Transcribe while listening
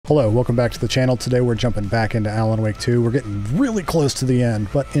Hello, welcome back to the channel. Today we're jumping back into Alan Wake 2. We're getting really close to the end,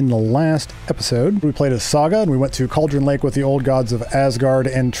 but in the last episode, we played as Saga and we went to Cauldron Lake with the old gods of Asgard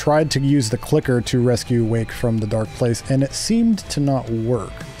and tried to use the clicker to rescue Wake from the dark place, and it seemed to not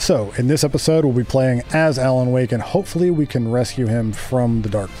work. So, in this episode, we'll be playing as Alan Wake and hopefully we can rescue him from the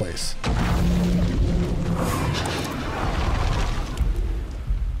dark place.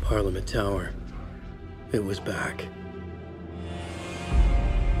 Parliament Tower. It was back.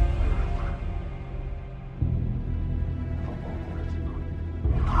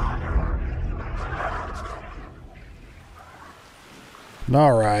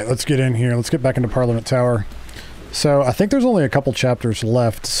 Alright, let's get in here. Let's get back into Parliament Tower. So, I think there's only a couple chapters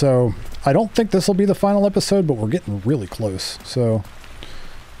left, so I don't think this will be the final episode, but we're getting really close. So,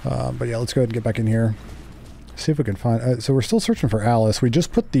 but yeah, let's go ahead and get back in here. See if we can find... so we're still searching for Alice. We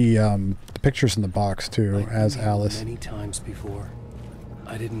just put the pictures in the box, too, as Alice. Many times before.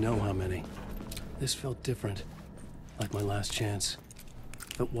 I didn't know how many. This felt different. Like my last chance.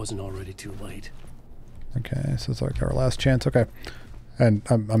 If it wasn't already too late. Okay, so it's like our last chance. Okay. And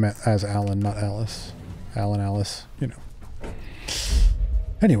I'm as Alan, not Alice. Alan, Alice, you know.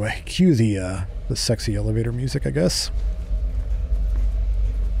 Anyway, cue the sexy elevator music, I guess.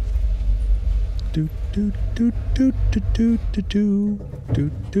 Do do do do do do do do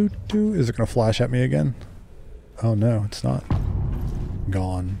do do do. Is it gonna flash at me again? Oh no, it's not.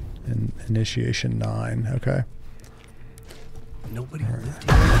 Gone. Initiation 9. Okay. Nobody lived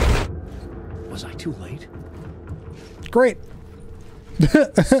here. Was I too late? Great.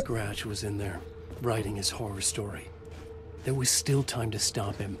 Scratch was in there, writing his horror story. There was still time to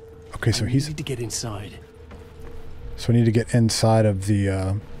stop him. Okay, so I needed to get inside. So we need to get inside of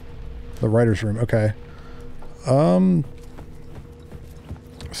the writer's room. Okay.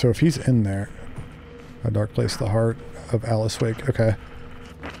 So if he's in there, a dark place, the heart of Alice Wake. Okay.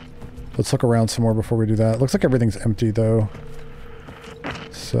 Let's look around some more before we do that. Looks like everything's empty though.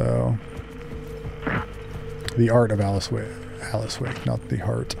 So the art of Alice Wake, not the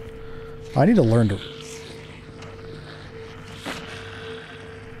heart. I need to learn to...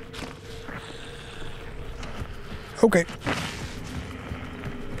 Okay.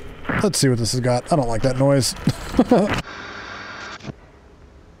 Let's see what this has got. I don't like that noise.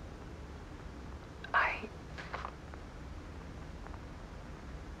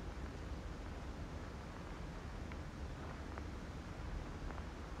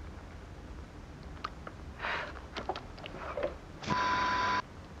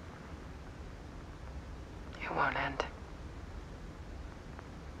 It won't end.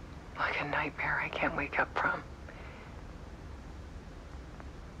 Like a nightmare I can't wake up from.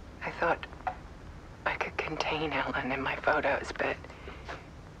 I thought I could contain Alan in my photos, but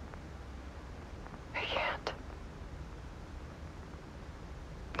I can't.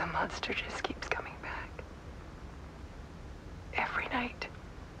 The monster just keeps coming back. Every night.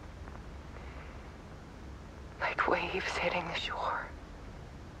 Like waves hitting the shore.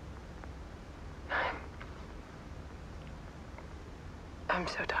 I'm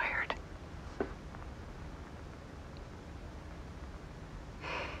so tired.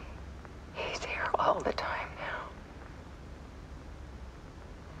 He's here all the time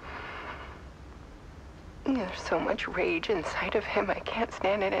now. There's so much rage inside of him, I can't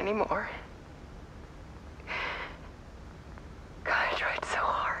stand it anymore. God, I tried so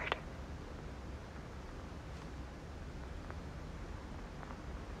hard.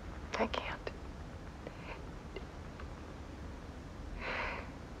 I can't.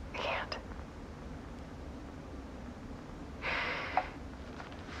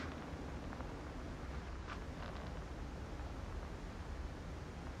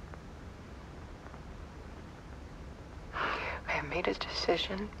 Made a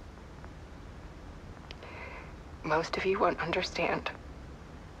decision. Most of you won't understand.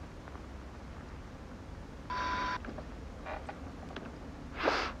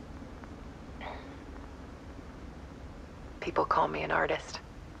 People call me an artist,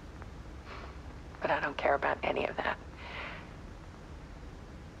 but I don't care about any of that.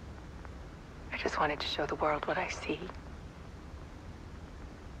 I just wanted to show the world what I see.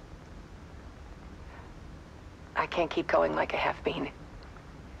 I can't keep going like a half-bean.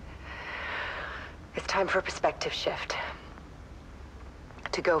 It's time for a perspective shift.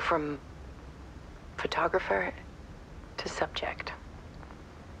 To go from photographer to subject.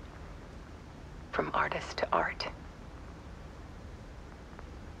 From artist to art.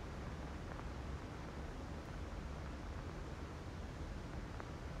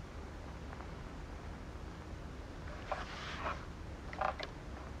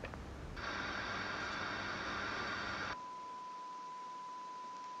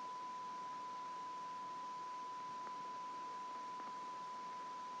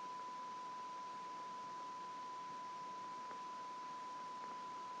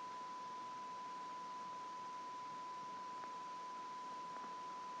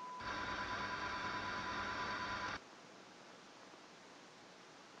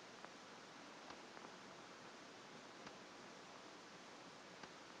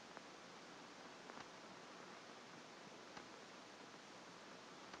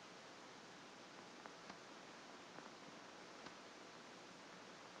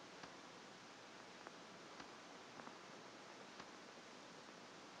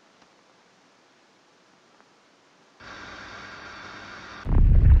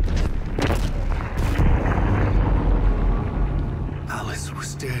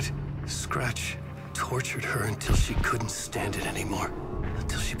 Scratch tortured her until she couldn't stand it anymore.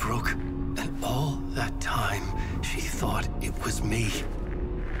 Until she broke. And all that time, she thought it was me.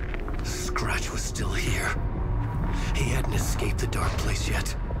 Scratch was still here. He hadn't escaped the dark place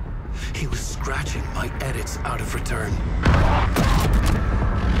yet. He was scratching my edits out of return.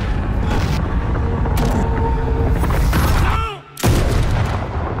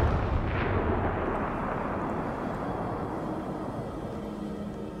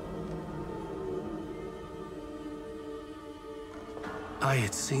 I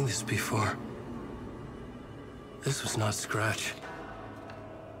had seen this before. This was not Scratch.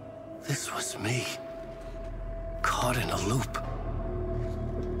 This was me. Caught in a loop.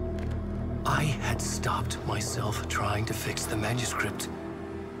 I had stopped myself trying to fix the manuscript.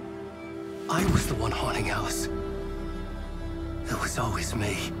 I was the one haunting Alice. It was always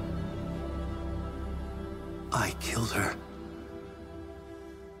me. I killed her.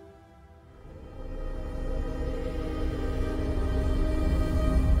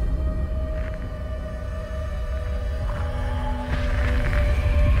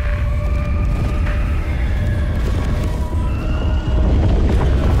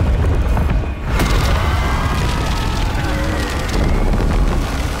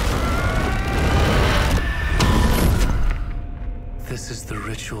 This is the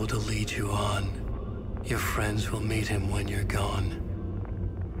ritual to lead you on. Your friends will meet him when you're gone.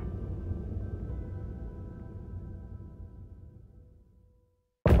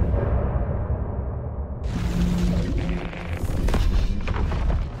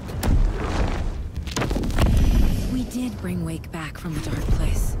 We did bring Wake back from the dark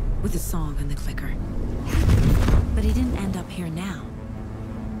place, with the song and the clicker. But he didn't end up here now.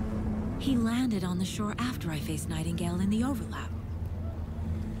 He landed on the shore after I faced Nightingale in the overlap.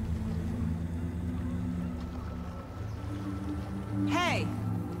 Hey!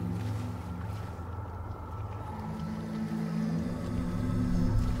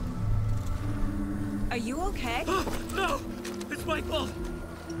 Are you okay? No! It's my fault!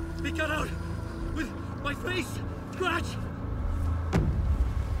 He got out! With my face! Scratch!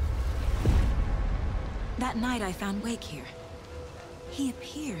 That night I found Wake here. He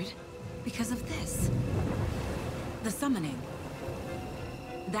appeared because of this. The summoning.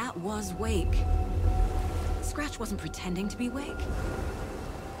 That was Wake. Scratch wasn't pretending to be Wake.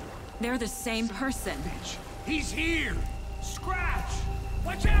 They're the same person. He's here! Scratch!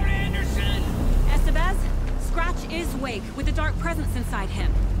 Watch out, Anderson! Estevez, Scratch is Wake with a dark presence inside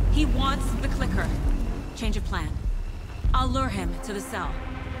him. He wants the clicker. Change of plan. I'll lure him to the cell.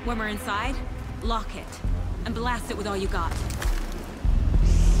 When we're inside, lock it. And blast it with all you got.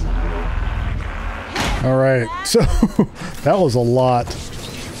 All right, so that was a lot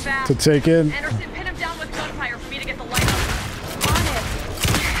to take in. Anderson, pin him down with gunfire for me to get the light up. On it.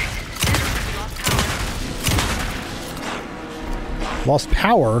 Anderson lost power. Lost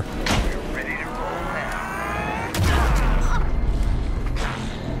power? We're ready to roll now.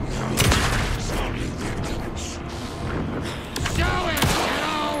 Show him,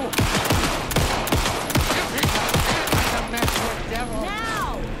 kiddo! You think I'm a mess with devil?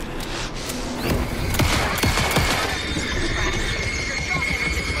 Now!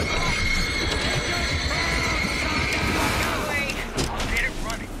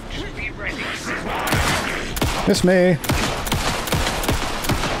 Miss me.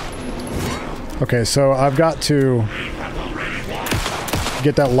 Okay, so I've got to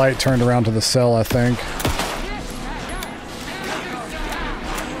get that light turned around to the cell, I think.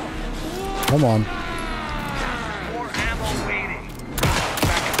 Come on. More ammo waiting.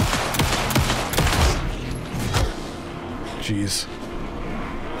 Jeez.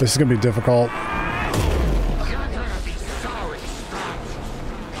 This is gonna be difficult.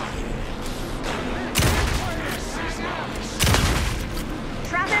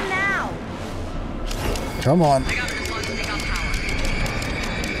 Trap him now! Come on.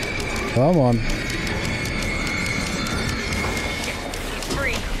 Come on. He's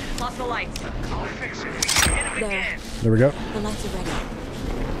free. Lost the lights. I'll fix it. Hit him There. again. There we go. The lights are ready.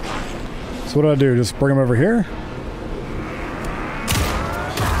 So what do I do? Just bring him over here?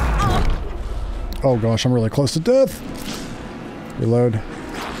 Oh gosh, I'm really close to death. Reload.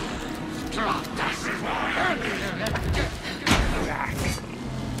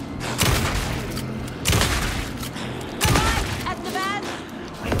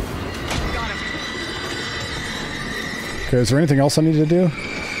 Okay, is there anything else I need to do? We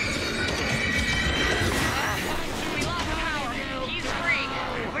lost power. He's free.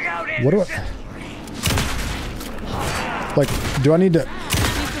 Look out, Anderson. What do I... Like, do I need to... Need to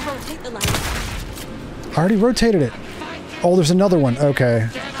rotate the lights. I already rotated it. Oh, there's another one. Okay.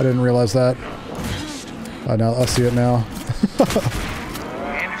 I didn't realize that. Now I see it now.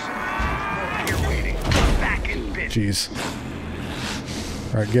 Jeez.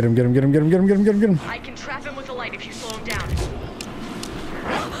 Alright, get him, get him, get him, get him, get him, get him, get him, get him. I can trap him with the light if you slow him down.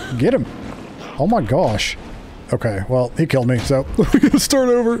 Get him. Oh my gosh. Okay, well, he killed me, so we gotta start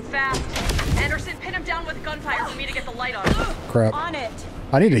over. Fast. Anderson, pin him down with gunfire for me to get the light on him. Crap. On it.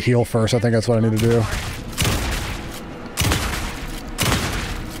 I need to heal first. I think that's what I need to do.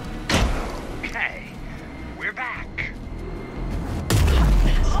 Okay, we're back.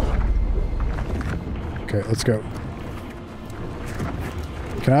 Okay, let's go.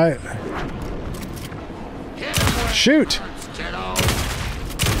 Can I... Shoot! Now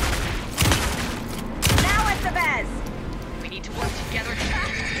it's the best. We need to work together.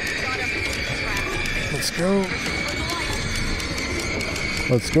 Got everything trapped. Let's go.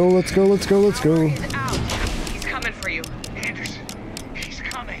 Let's go, let's go, let's go, let's go. He's out. He's coming for you. Anderson, he's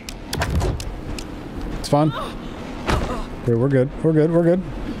coming. It's fine. Okay, we're good. We're good. We're good.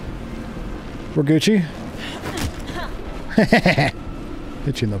 We're Gucci.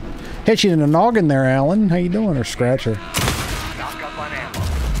 Hit you in the noggin there, Alan. How you doing? Or Scratcher? Knock up on ammo.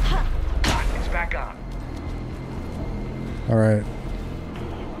 It's back on. All right.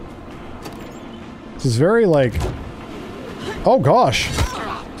 This is very like... Oh gosh.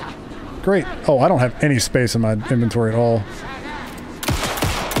 Great. Oh, I don't have any space in my inventory at all.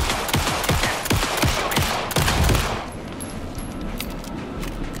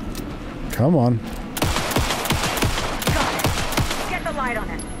 Come on. Get the light on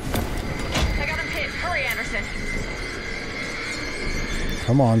him. I got him hit. Hurry, Anderson.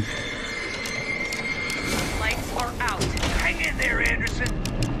 Come on. Lights are out. Hang in there, Anderson.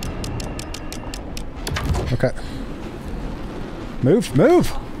 Okay. Move,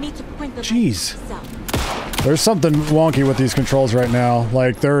 move! Need to point the Jeez. light south. There's something wonky with these controls right now.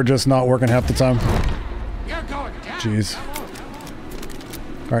 Like, they're just not working half the time. You're going down. Jeez.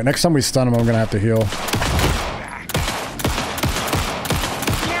 Alright, next time we stun him, I'm gonna have to heal. Now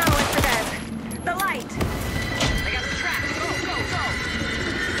it's the best. The light. I got the trap. Go, go,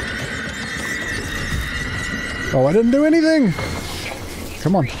 go. Oh, I didn't do anything!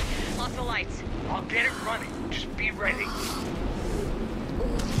 Come on. Lock the lights. I'll get it running. Just be ready.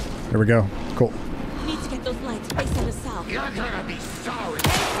 There we go. Cool. Need to get those lights facing the south. You're gonna be sorry.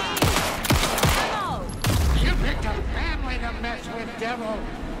 Ammo! You picked a family to mess with, devil.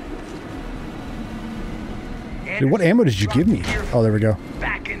 Dude, what ammo did you give me? Oh, there we go.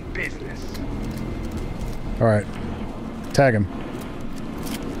 Back in business. Alright. Tag him.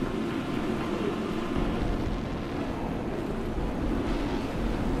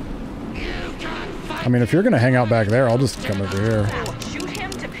 I mean, if you're gonna hang out back there, I'll just come over here. Shoot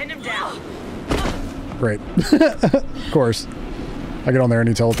him to pin him down. Great. Of course. I get on there and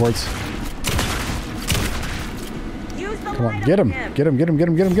he teleports. Use the Come on, light get on him. Get him, get him, get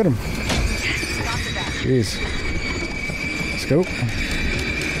him, get him, get him. Jeez. Let's go.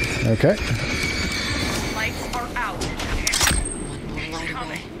 Okay. Lights are out.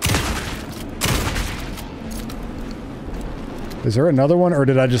 Is there another one, or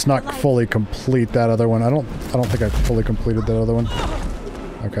did I just not fully complete that other one? I don't think I fully completed that other one.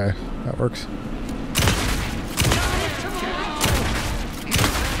 Okay, that works.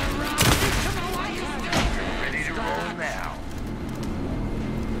 Ready to roll now.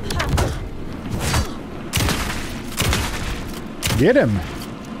 Get him!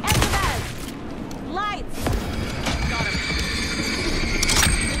 Lights!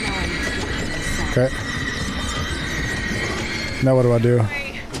 Okay. Now what do I do?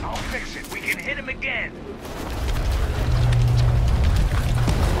 I'll fix it. We can hit him again.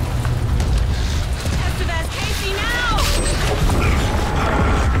 Estevez, Casey, now!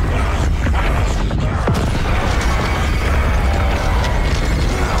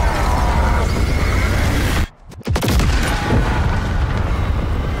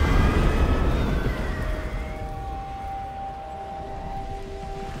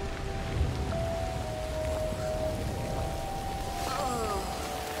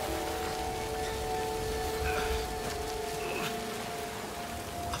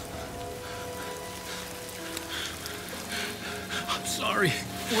 Sorry.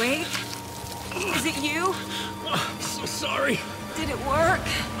 Wait. Is it you? I'm so sorry. Did it work?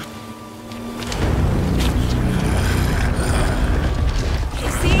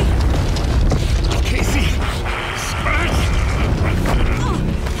 Casey? Casey! Scratch!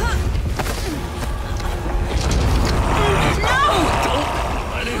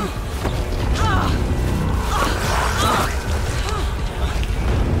 Let him.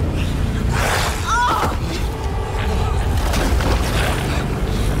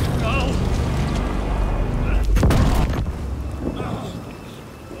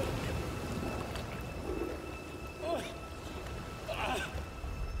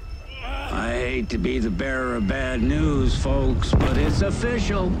 hate to be the bearer of bad news, folks, but it's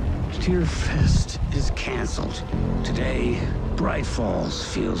official. Tear Fest is canceled. Today, Bright Falls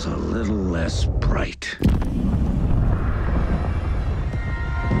feels a little less bright.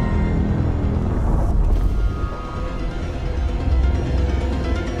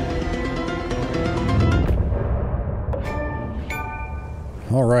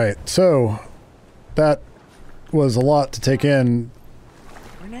 All right, so that was a lot to take in.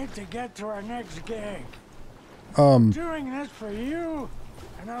 We need to get to our next gig. I'm doing this for you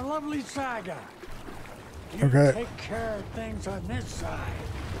and our lovely Saga. You Okay. take care of things on this side.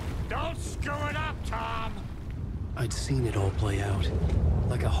 Don't screw it up, Tom! I'd seen it all play out.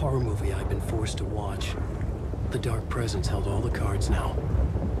 Like a horror movie I'd been forced to watch. The Dark Presence held all the cards now.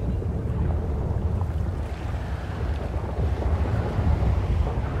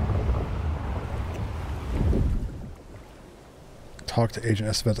 Talk to Agent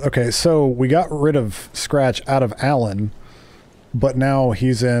Estevez. Okay, so we got rid of Scratch out of Alan, but now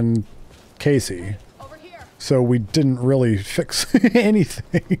he's in Casey. So we didn't really fix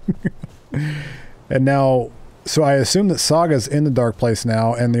anything. And now, so I assume that Saga's in the dark place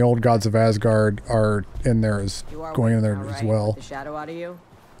now, and the old gods of Asgard are in there as going in there as well. The shadow out of you?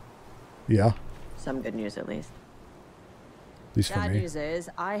 Yeah, Some good news, at least. at least for Bad me. news is,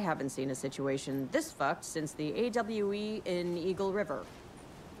 I haven't seen a situation this fucked since the AWE in Eagle River.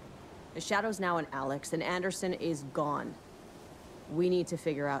 The Shadow's now in Alex, and Anderson is gone. We need to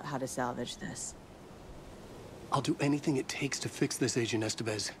figure out how to salvage this. I'll do anything it takes to fix this, Agent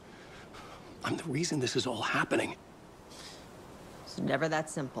Estevez. I'm the reason this is all happening. It's never that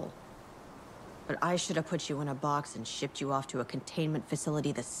simple. But I should have put you in a box and shipped you off to a containment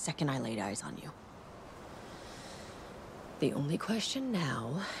facility the second I laid eyes on you. The only question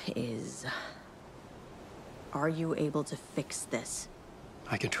now is, are you able to fix this?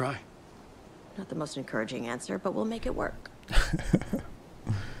 I can try. Not the most encouraging answer, but we'll make it work.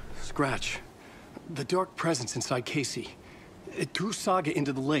 Scratch. The dark presence inside Casey. It threw Saga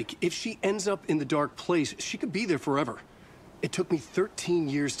into the lake. If she ends up in the dark place, she could be there forever. It took me 13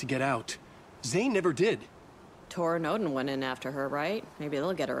 years to get out. Zane never did. Tor and Odin went in after her, right? Maybe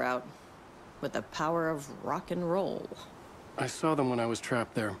they'll get her out. With the power of rock and roll. I saw them when I was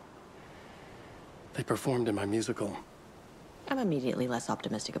trapped there. They performed in my musical. I'm immediately less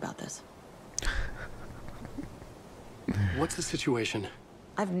optimistic about this. What's the situation?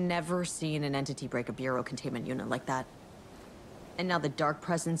 I've never seen an entity break a bureau containment unit like that. And now the dark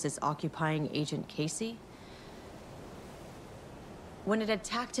presence is occupying Agent Casey? When it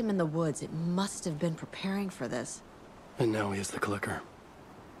attacked him in the woods, it must have been preparing for this. And now he has the clicker.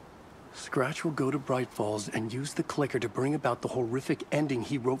 Scratch will go to Bright Falls and use the clicker to bring about the horrific ending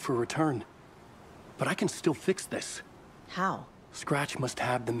he wrote for Return. But I can still fix this. How? Scratch must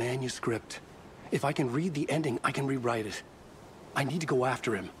have the manuscript. If I can read the ending, I can rewrite it. I need to go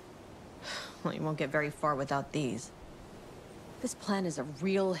after him. Well, you won't get very far without these. This plan is a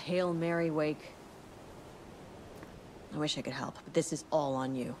real Hail Mary, Wake. I wish I could help, but this is all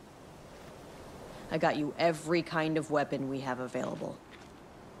on you. I got you every kind of weapon we have available.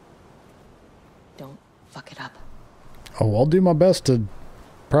 Don't fuck it up. Oh, I'll do my best to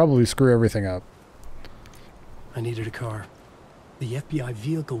probably screw everything up. I needed a car. The FBI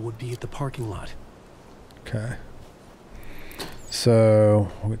vehicle would be at the parking lot. Okay.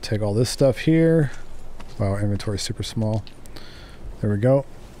 So we'll take all this stuff here. Wow, inventory's super small. There we go.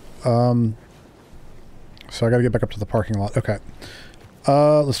 So I gotta get back up to the parking lot. Okay.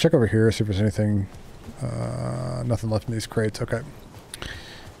 Let's check over here, see if there's anything. Nothing left in these crates. Okay.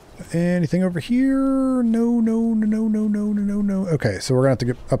 Anything over here? No. Okay, so we're gonna have to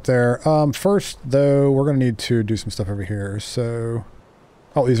get up there. First, though, we're gonna need to do some stuff over here. So,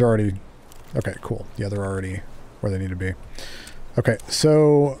 oh, these are already. Okay, cool. Yeah, they're already where they need to be. Okay,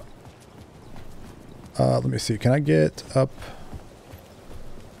 so let me see. Can I get up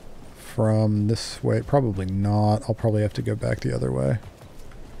from this way? Probably not. I'll probably have to go back the other way.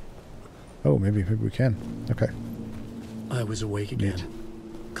 Oh, maybe we can. Okay. I was awake again.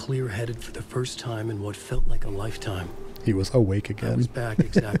 Clear-headed for the first time in what felt like a lifetime. He was awake again. I was back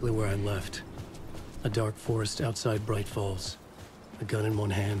exactly where I left. A dark forest outside Bright Falls. A gun in one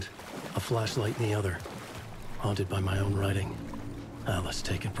hand, a flashlight in the other. Haunted by my own writing. Alice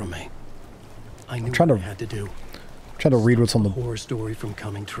taken from me. I knew what I had to do. Trying to read what's on the horror story from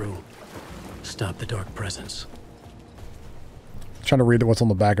coming true. Stop the dark presence. Trying to read what's on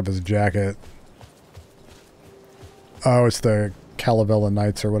the back of his jacket. Oh, it's the Calavella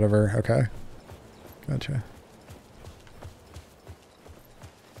Knights or whatever. Okay. Gotcha.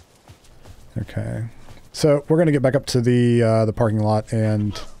 Okay. So we're gonna get back up to the parking lot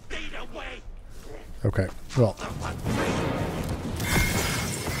and Okay, well.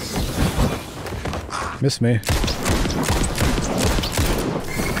 Miss me.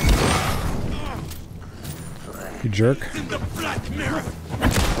 You jerk.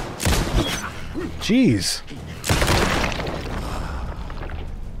 Jeez.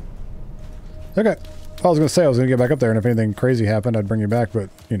 Okay. I was going to say I was going to get back up there, and if anything crazy happened, I'd bring you back, but,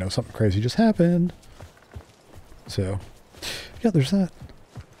 you know, something crazy just happened. So, yeah, there's that.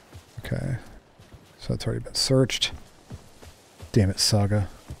 Okay. So that's already been searched. Damn it, Saga.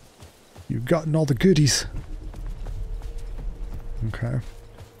 You've gotten all the goodies. Okay.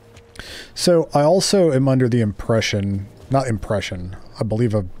 So I also am under the impression, not impression, I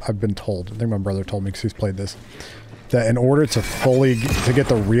believe I've been told, I think my brother told me because he's played this, that in order to to get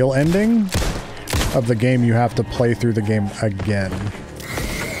the real ending of the game, you have to play through the game again.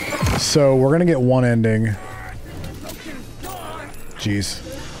 So we're going to get one ending. Jeez.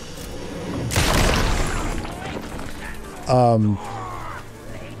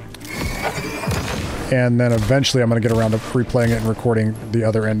 And then eventually I'm going to get around to replaying it and recording the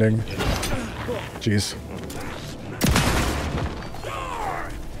other ending. Jeez.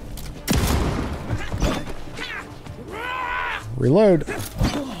 Reload.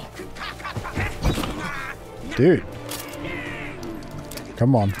 Dude.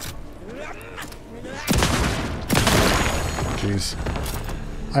 Come on. Jeez.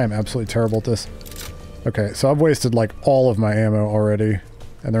 I am absolutely terrible at this. Okay, so I've wasted like all of my ammo already,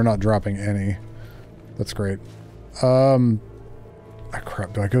 and they're not dropping any. That's great. Ah,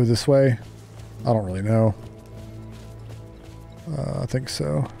 crap, do I go this way? I don't really know. I think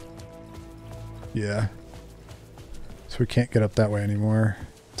so. Yeah. So we can't get up that way anymore.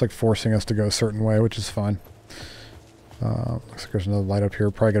 It's like forcing us to go a certain way, which is fine. Looks like there's another light up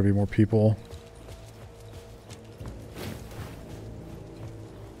here. Probably gotta be more people.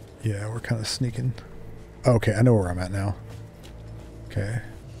 Yeah, we're kind of sneaking. Okay, I know where I'm at now. Okay.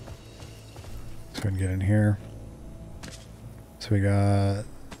 Let's go ahead and get in here. So we got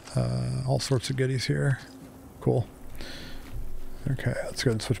all sorts of goodies here. Cool. Okay, let's go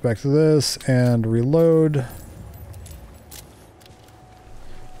ahead and switch back to this and reload.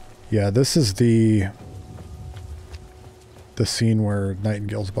 Yeah, this is the scene where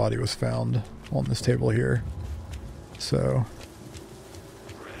Nightingale's body was found on this table here. So...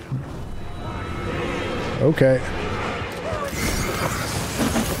 okay.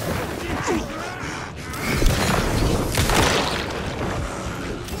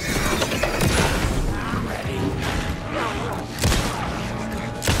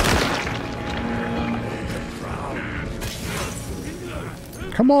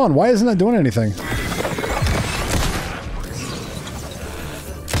 Come on, why isn't that doing anything?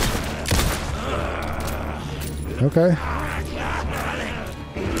 Okay.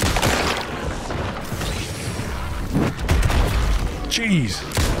 Jeez.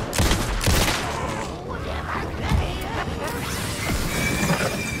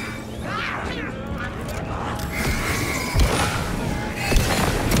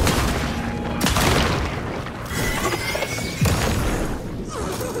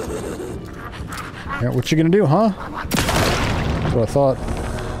 Yeah, what you gonna do, huh? That's what I thought.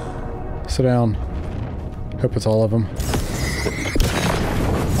 Sit down. Hope it's all of them.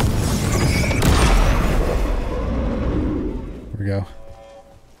 There we go.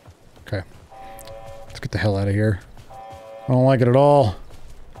 Okay. Let's get the hell out of here. I don't like it at all.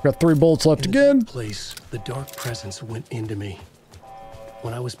 Got 3 bullets left again. Place, the dark presence went into me.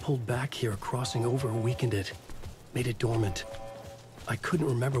 When I was pulled back here, crossing over weakened it, made it dormant. I couldn't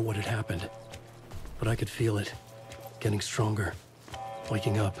remember what had happened, but I could feel it, getting stronger,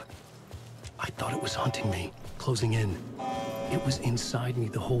 waking up. I thought it was hunting me, closing in. It was inside me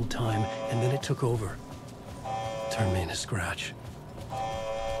the whole time, and then it took over. Turned me into Scratch.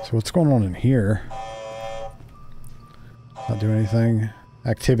 So what's going on in here? Not doing anything.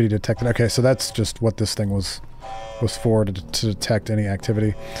 Activity detected. Okay, so that's just what this thing was for, to detect any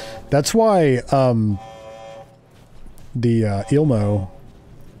activity. That's why the Ilmo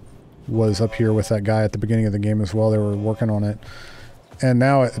was up here with that guy at the beginning of the game as well. They were working on it. And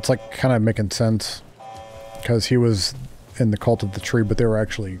now it's like kind of making sense because he was in the Cult of the Tree, but they were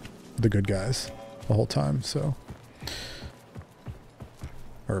actually the good guys the whole time, so.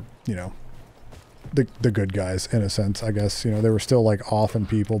 Or, you know, the good guys in a sense, I guess. You know, they were still like often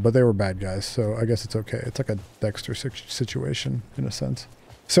people, but they were bad guys, so I guess it's okay. It's like a Dexter situation in a sense.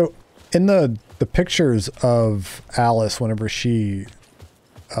 So in the pictures of Alice whenever she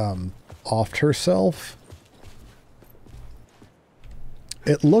offed herself,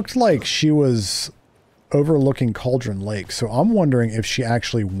 it looked like she was overlooking Cauldron Lake. So I'm wondering if she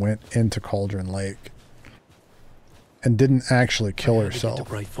actually went into Cauldron Lake and didn't actually kill I had to herself. get to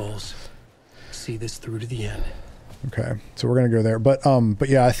Bright Falls. See this through to the end. Okay, so we're gonna go there, but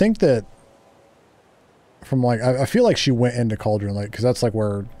yeah, I think that from like I feel like she went into Cauldron Lake because that's like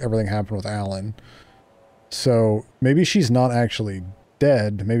where everything happened with Alan. So maybe she's not actually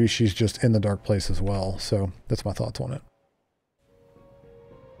dead. Maybe she's just in the dark place as well. So that's my thoughts on it.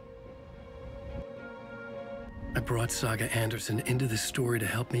 I brought Saga Anderson into this story to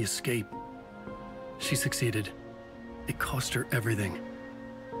help me escape. She succeeded. It cost her everything.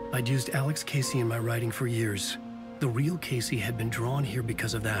 I'd used Alex Casey in my writing for years. The real Casey had been drawn here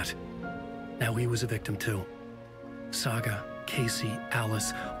because of that. Now he was a victim too. Saga, Casey,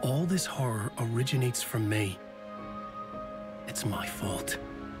 Alice, all this horror originates from me. It's my fault.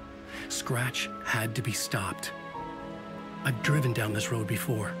 Scratch had to be stopped. I've driven down this road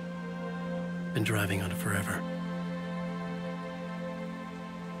before. Been driving on it forever.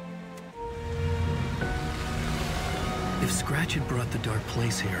 If Scratch had brought the dark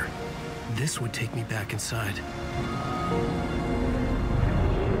place here, this would take me back inside.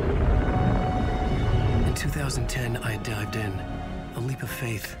 In 2010, I had dived in, a leap of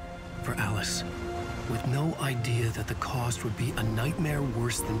faith for Alice, with no idea that the cost would be a nightmare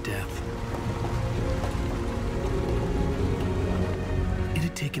worse than death. It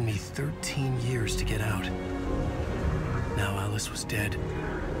had taken me 13 years to get out. Now Alice was dead,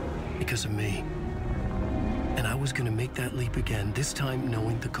 because of me. And I was gonna make that leap again, this time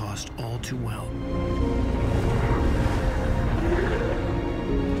knowing the cost all too well.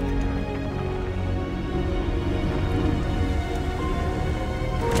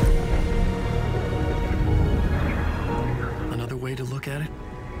 Another way to look at it,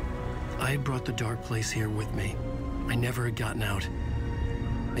 I had brought the dark place here with me. I never had gotten out.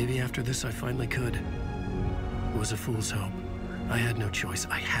 Maybe after this I finally could. It was a fool's hope. I had no choice.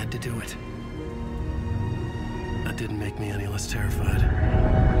 I had to do it. That didn't make me any less terrified.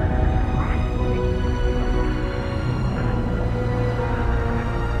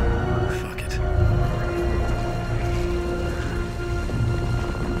 Fuck it.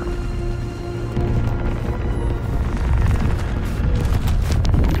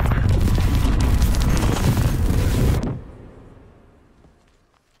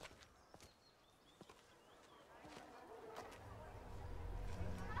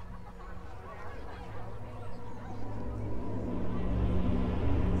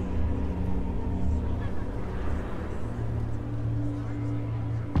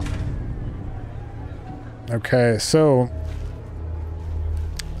 Okay, so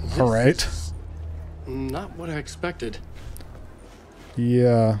all right. Not what I expected.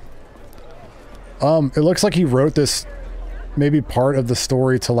 Yeah. It looks like he wrote this maybe part of the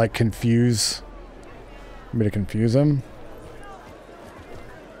story to like confuse me, to confuse him.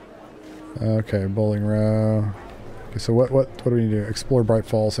 Okay, bowling row. Okay, so what do we need to do? Explore Bright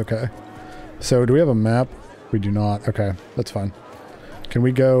Falls. Okay. So do we have a map? We do not. Okay, that's fine. Can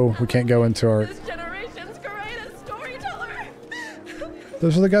we go? We can't go into our... This generation's greatest storyteller.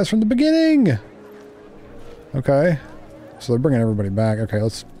 Those are the guys from the beginning. Okay. So they're bringing everybody back. Okay,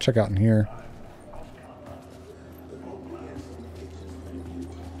 let's check out in here.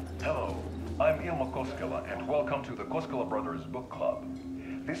 Hello, I'm Ilmo Koskela, and welcome to the Koskela Brothers Book Club.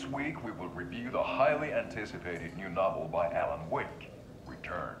 This week we will review the highly anticipated new novel by Alan Wake,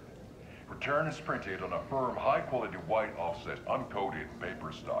 Return. Return is printed on a firm, high-quality white offset, uncoated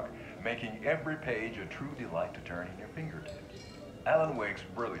paper stock, making every page a true delight to turn in your fingertips. Alan Wake's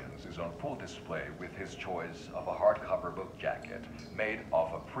brilliance is on full display with his choice of a hardcover book jacket made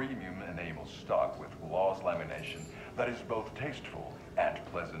of a premium enamel stock with gloss lamination that is both tasteful and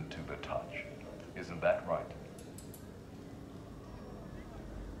pleasant to the touch. Isn't that right?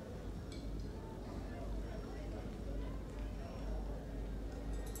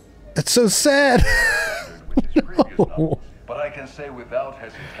 It's so sad. No. But I can say without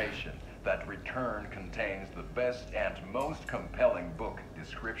hesitation that Return contains the best and most compelling book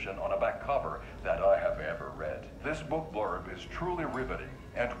description on a back cover that I have ever read. This book blurb is truly riveting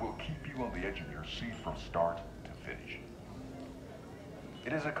and will keep you on the edge of your seat from start to finish.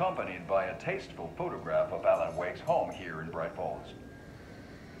 It is accompanied by a tasteful photograph of Alan Wake's home here in Bright Falls.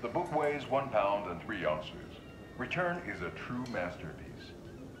 The book weighs 1 pound and 3 ounces. Return is a true masterpiece.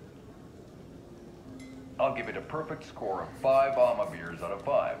 I'll give it a perfect score of 5 Alma beers out of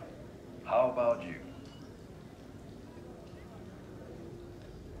 5. How about you?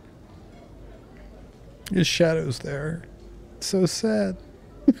 His shadow's there. It's so sad.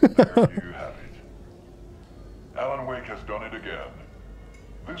 There you have it. Alan Wake has done it again.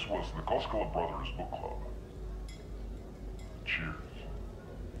 This was the Koskela Brothers Book Club. Cheers.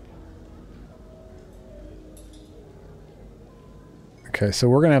 Okay, so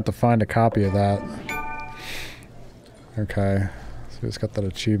we're gonna have to find a copy of that. Okay, so we just got that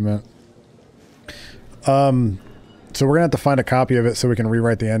achievement. So we're gonna have to find a copy of it so we can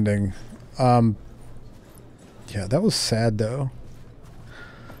rewrite the ending. Yeah, that was sad though.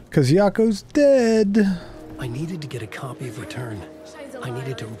 Cause Yako's dead. I needed to get a copy of Return. I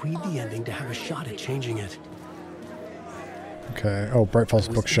needed to read the ending to have a shot at changing it. Okay. Oh, Bright Falls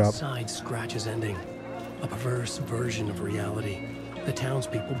Bookshop. Inside Scratch's ending. A perverse version of reality. The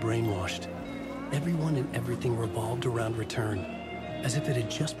townspeople brainwashed. Everyone and everything revolved around Return, as if it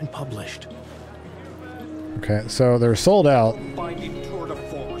had just been published. Okay, so they're sold out.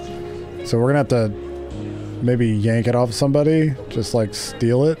 So we're gonna have to maybe yank it off somebody, just like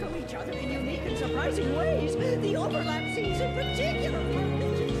steal it.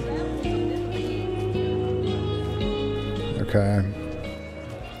 Okay.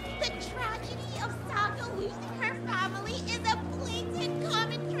 The tragedy of Saga losing her family is a blatant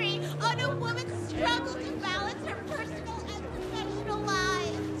commentary on a woman's struggle to balance her personal and professional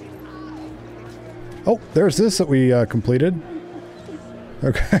lives. Oh, there's this that we completed.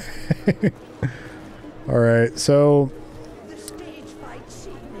 Okay. All right, so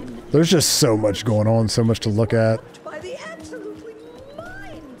there's just so much going on, so much to look at.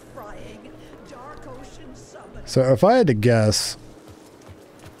 So if I had to guess,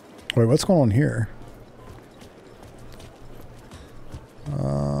 wait, what's going on here?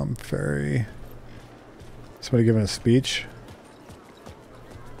 Ferry. Somebody giving a speech.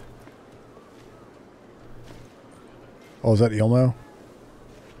 Oh, is that Ilmo?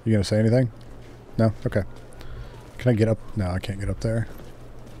 You gonna say anything? No? Okay. Can I get up? No, I can't get up there.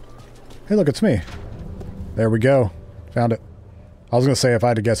 Hey, look, it's me. There we go. Found it. I was gonna say if I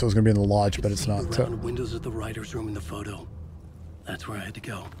had to guess it was gonna be in the lodge, but it's not. So. Windows of the writer's room in the photo. That's where I had to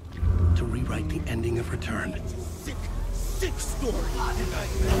go to rewrite the ending of Return. Sick, sick story.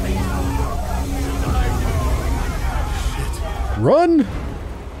 Shit. Run!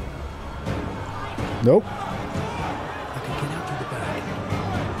 Nope. I could get out through the back.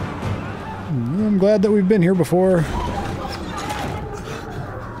 I'm glad that we've been here before.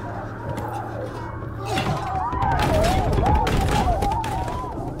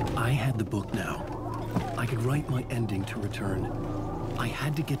 Write my ending to Return. I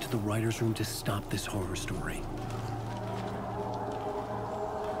had to get to the writer's room to stop this horror story.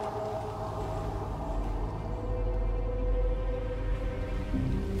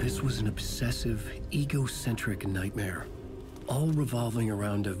 This was an obsessive, egocentric nightmare, all revolving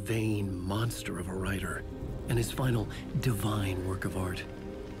around a vain monster of a writer and his final divine work of art,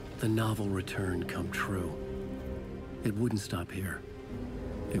 the novel Return come true. It wouldn't stop here.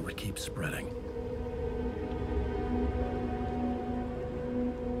 It would keep spreading.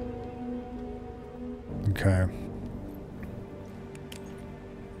 Okay.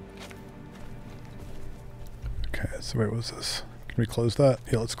 Okay, so wait, what was this? Can we close that?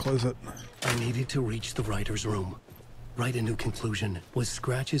 Yeah, let's close it. I needed to reach the writer's room. Write a new conclusion. Was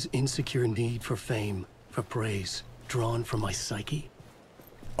Scratch's insecure need for fame, for praise, drawn from my psyche?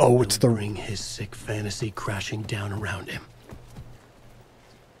 Oh, it's the... bring his sick fantasy crashing down around him.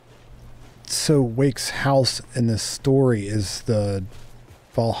 So Wake's house in this story is the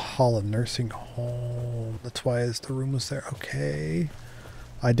Valhalla nursing home. That's why the room was there. Okay.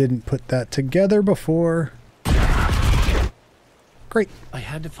 I didn't put that together before. Great. I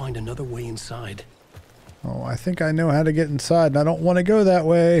had to find another way inside. Oh, I think I know how to get inside, and I don't want to go that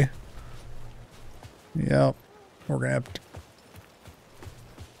way. Yep. We're going to have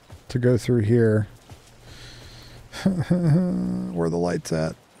to go through here. Where the light's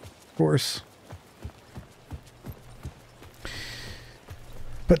at, of course.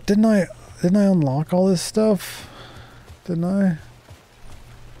 But didn't I unlock all this stuff? Didn't I?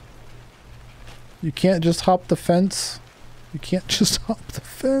 You can't just hop the fence. You can't just hop the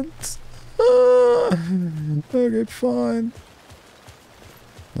fence. Okay, fine.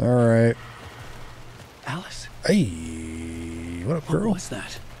 All right. Alice. Hey, what up, girl? What was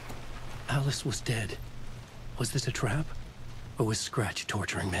that? Alice was dead. Was this a trap? Or was Scratch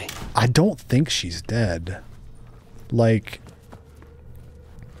torturing me? I don't think she's dead. Like...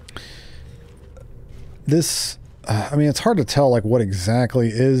 This, I mean, it's hard to tell, like, what exactly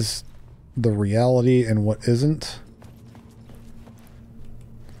is the reality and what isn't.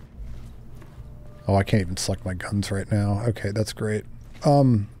 Oh, I can't even select my guns right now. Okay, that's great.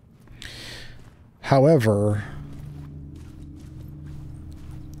 However,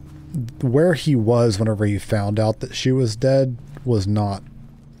 where he was whenever he found out that she was dead was not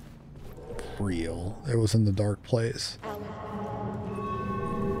real. It was in the dark place.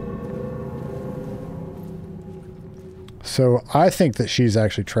 So I think that she's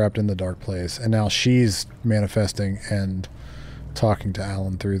actually trapped in the dark place, and now she's manifesting and talking to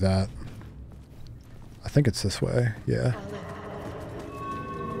Alan through that. I think it's this way. Yeah.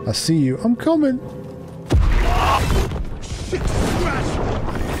 I see you. I'm coming.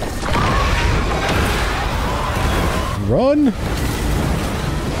 Run.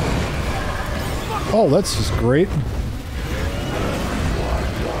 Oh, that's just great.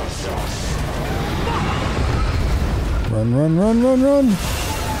 Run, run, run, run, run.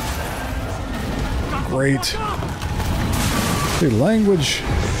 Great. Dude, language.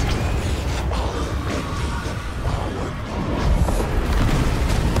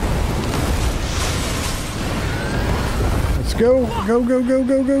 Let's go. Go, go, go,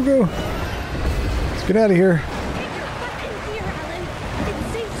 go, go, go. Let's get out of here.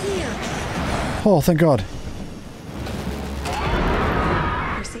 Oh, thank God.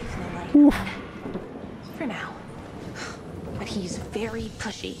 You're safe in the light. Oof. For now. But he's very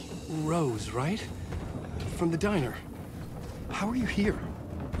pushy. Rose, right? From the diner. How are you here?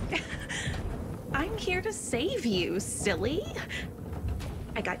 I'm here to save you, silly.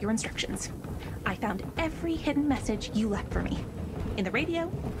 I got your instructions. I found every hidden message you left for me. In the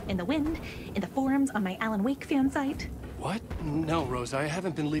radio, in the wind, in the forums on my Alan Wake fan site. What? No, Rose, I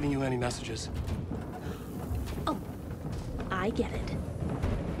haven't been leaving you any messages. Oh, I get it.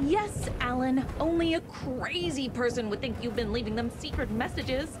 Yes, Alan, only a crazy person would think you've been leaving them secret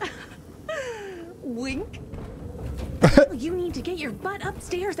messages. Wink. You need to get your butt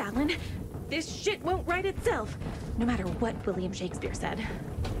upstairs, Alan. This shit won't right itself, no matter what William Shakespeare said.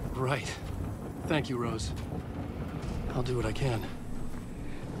 Right. Thank you, Rose. I'll do what I can.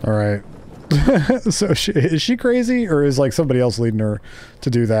 All right. So is she crazy, or is like somebody else leading her to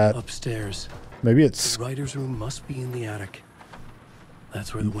do that? Upstairs. Maybe it's... The writer's room must be in the attic.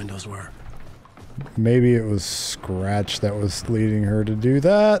 That's where the windows were. Maybe it was Scratch that was leading her to do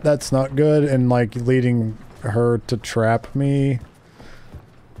that. That's not good. And like leading her to trap me.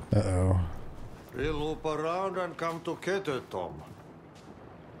 Uh-oh. We'll loop around and come together, Tom.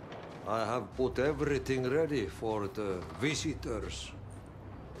 I have put everything ready for the visitors.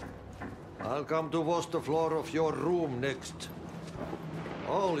 I'll come to wash the floor of your room next.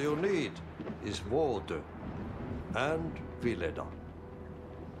 All you need is water and Vileda.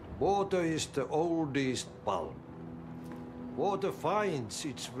 Water is the oldest bulb. Water finds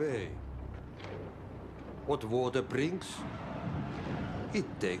its way. What water brings, it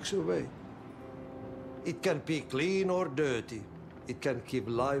takes away. It can be clean or dirty. It can give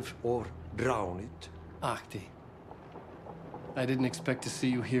life or drown it. Ahti. I didn't expect to see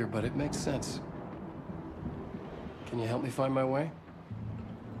you here, but it makes sense. Can you help me find my way?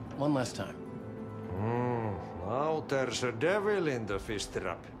 One last time. Now there's a devil in the fish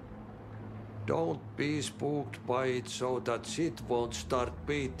trap. Don't be spooked by it so that shit won't start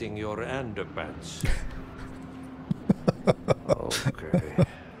beating your underpants. Okay.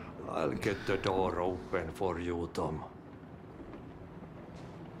 I'll get the door open for you, Tom.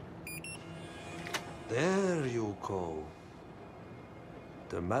 There you go.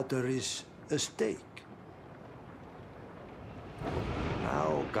 The matter is a stake.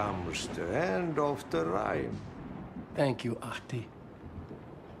 Now comes the end of the rhyme. Thank you, Ahti.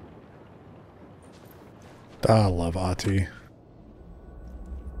 I love Ahti.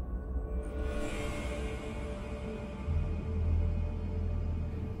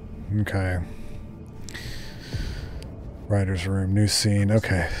 Okay. Writer's room, new scene.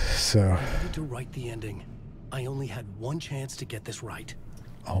 Okay, so... I needed to write the ending. I only had one chance to get this right.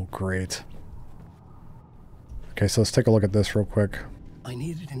 Oh, great. Okay, so let's take a look at this real quick. I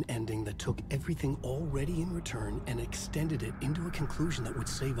needed an ending that took everything already in return and extended it into a conclusion that would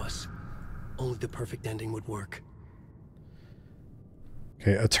save us. Only the perfect ending would work.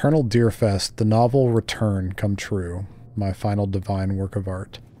 Okay, Eternal Deerfest, the novel Return come true, my final divine work of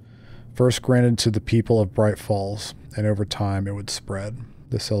art. First granted to the people of Bright Falls, and over time it would spread,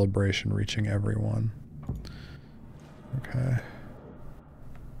 the celebration reaching everyone. Okay.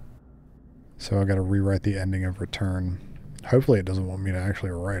 So I gotta rewrite the ending of Return. Hopefully it doesn't want me to actually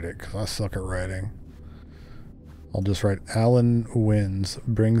write it, because I suck at writing. I'll just write, Alan wins,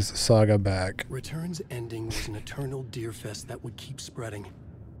 brings Saga back. Return's ending was an eternal deerfest that would keep spreading.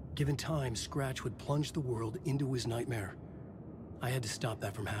 Given time, Scratch would plunge the world into his nightmare. I had to stop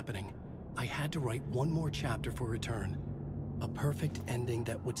that from happening. I had to write one more chapter for Return. A perfect ending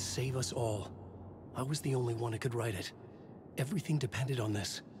that would save us all. I was the only one who could write it. Everything depended on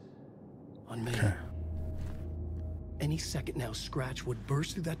this. On me. Okay. Any second now, Scratch would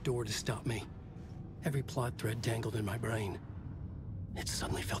burst through that door to stop me. Every plot thread dangled in my brain. It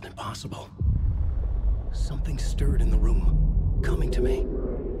suddenly felt impossible. Something stirred in the room, coming to me.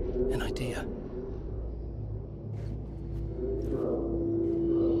 An idea.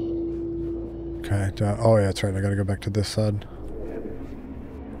 Okay. Oh, yeah, that's right. I gotta go back to this side.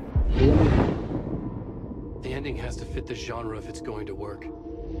 The ending has to fit the genre if it's going to work.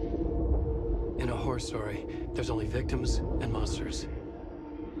 In a horror story, there's only victims and monsters.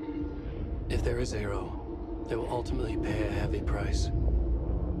 If there is Arrow, they will ultimately pay a heavy price.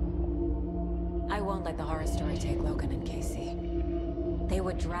 I won't let the horror story take Logan and Casey. They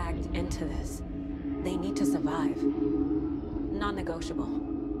were dragged into this. They need to survive. Non-negotiable.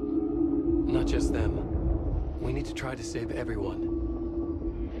 Not just them. We need to try to save everyone.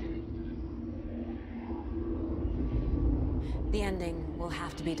 The ending will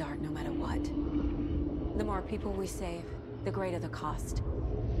have to be dark no matter what. The more people we save, the greater the cost.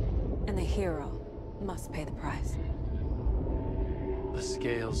 And the hero must pay the price. The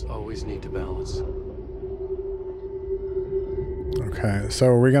scales always need to balance. Okay, so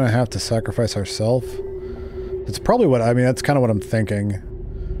are we gonna have to sacrifice ourselves? It's probably what, I mean, that's kind of what I'm thinking.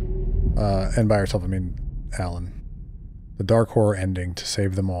 And by ourselves, I mean Alan. The dark horror ending, to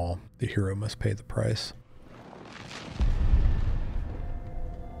save them all, the hero must pay the price.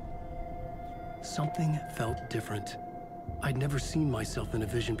 Something felt different. I'd never seen myself in a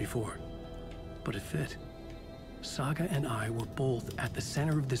vision before, but it fit. Saga and I were both at the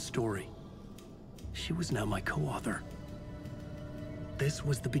center of this story. She was now my co-author. This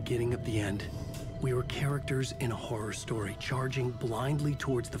was the beginning of the end. We were characters in a horror story, charging blindly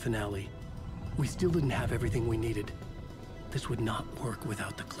towards the finale. We still didn't have everything we needed. This would not work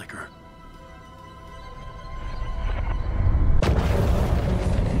without the clicker.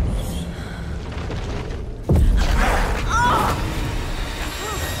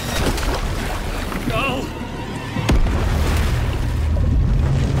 Go!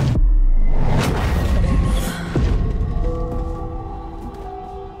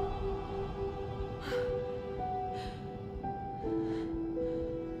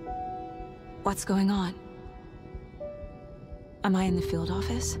 What's going on? Am I in the field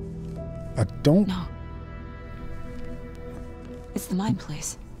office? I don't... No. It's the mine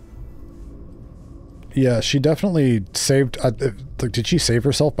place. Yeah, she definitely saved... did she save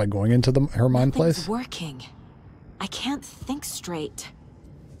herself by going into her mine place? It's working. I can't think straight.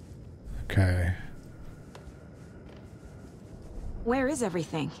 Okay. Where is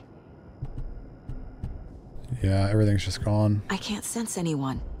everything? Yeah, everything's just gone. I can't sense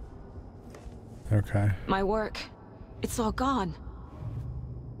anyone. Okay. My work, it's all gone.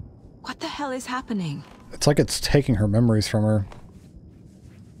 What the hell is happening? It's like it's taking her memories from her.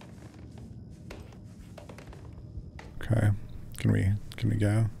 Okay. Can we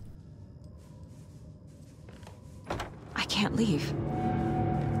go? I can't leave.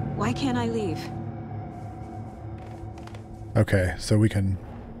 Why can't I leave? Okay, so we can...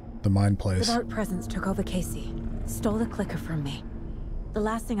 The mine place. The dark presence took over Casey. Stole the clicker from me. The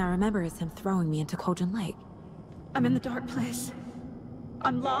last thing I remember is him throwing me into Cauldron Lake. I'm in the dark place.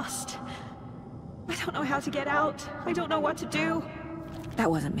 I'm lost. I don't know how to get out. I don't know what to do. That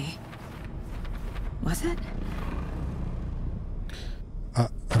wasn't me. Was it? I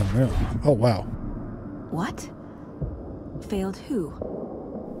don't know. Oh, wow. What? Failed who?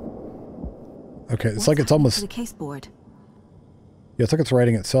 Okay, it's like it's almost... The case board. Yeah, it's like it's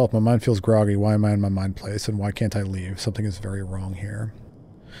writing itself. My mind feels groggy. Why am I in my mind place? And why can't I leave? Something is very wrong here.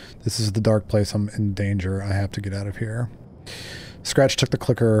 This is the dark place. I'm in danger. I have to get out of here. Scratch took the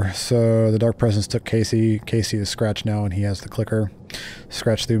clicker, so the dark presence took Casey. Casey is Scratch now, and he has the clicker.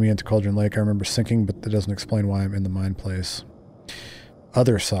 Scratch threw me into Cauldron Lake. I remember sinking, but that doesn't explain why I'm in the mine place.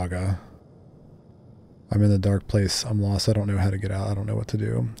 Other Saga. I'm in the dark place. I'm lost. I don't know how to get out. I don't know what to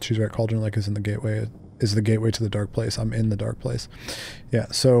do. She's right. Cauldron Lake is in the gateway. Is the gateway to the dark place. I'm in the dark place. Yeah,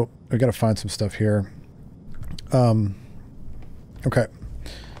 so we got to find some stuff here. Okay.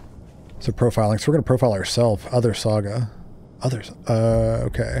 So profiling. So we're going to profile ourselves. Other Saga. Others.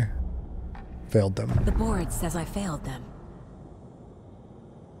 Okay. Failed them. The board says I failed them.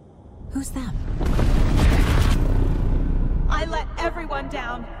 Who's them? I let everyone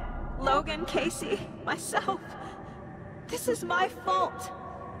down. Logan, Casey, myself. This is my fault.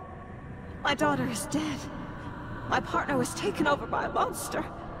 My daughter is dead. My partner was taken over by a monster.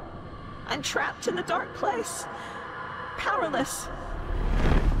 I'm trapped in the dark place. Powerless.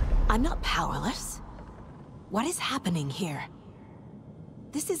 I'm not powerless. What is happening here?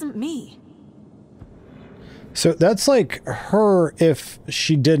 This isn't me. So that's like her if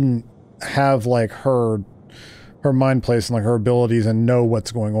she didn't have like her mind place and like her abilities and know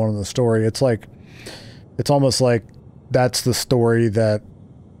what's going on in the story. It's like, it's almost like that's the story that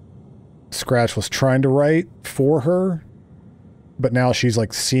Scratch was trying to write for her, but now she's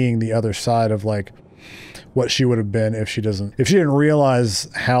like seeing the other side of like what she would have been if she didn't realize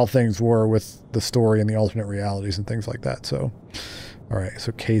how things were with the story and the alternate realities and things like that. So, all right,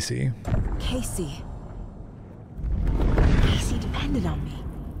 so Casey. Casey depended on me,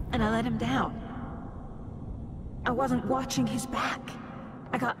 and I let him down. I wasn't watching his back.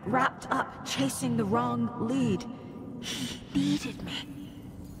 I got wrapped up chasing the wrong lead. He needed me.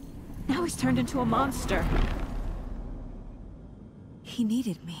 Now he's turned into a monster. He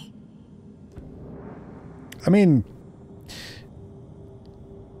needed me. I mean,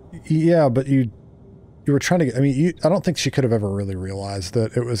 yeah, but you were trying to get, I mean, I don't think she could have ever really realized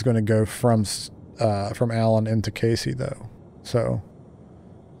that it was going to go from Alan into Casey, though. So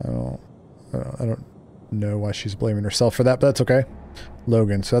I don't know why she's blaming herself for that, but that's okay.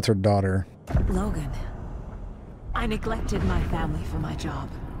 Logan, so that's her daughter. Logan. I neglected my family for my job.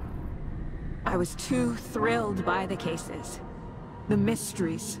 I was too thrilled by the cases, the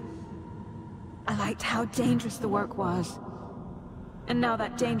mysteries. I liked how dangerous the work was. And now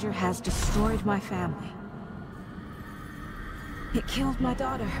that danger has destroyed my family. It killed my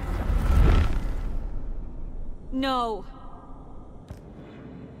daughter. No.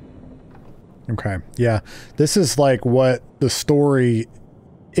 Okay. Yeah. This is like what the story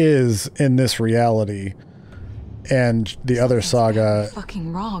is in this reality. And the other saga.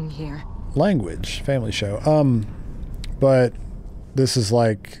 Fucking wrong here. Language. Family show. But this is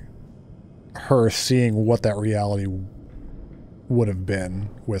like her seeing what that reality would have been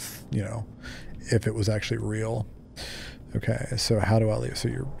with, you know, if it was actually real. Okay, so how do I leave? So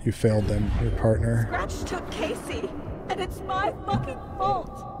you failed them, your partner. Scratch took Casey, and it's my fucking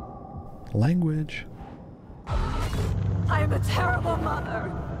fault. Language. I'm a terrible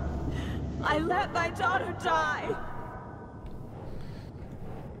mother. I let my daughter die.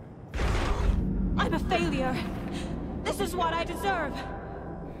 I'm a failure. This is what I deserve.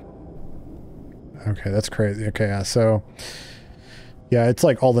 Okay, that's crazy. Okay, yeah, so yeah, it's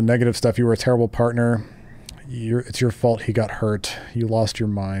like all the negative stuff. You were a terrible partner. It's your fault he got hurt. You lost your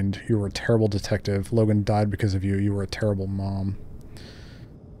mind. You were a terrible detective. Logan died because of you. You were a terrible mom.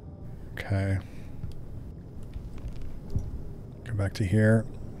 Okay. Go back to here.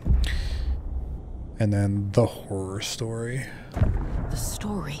 And then the horror story. The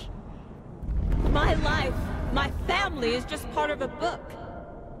story. My life, my family is just part of a book.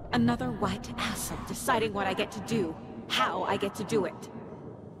 Another white asshole deciding what I get to do, how I get to do it.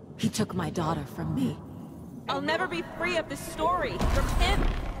 He took my daughter from me. I'll never be free of this story from him.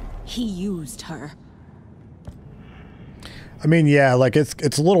 He used her. I mean, yeah, like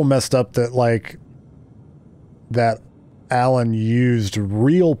it's a little messed up that like that Alan used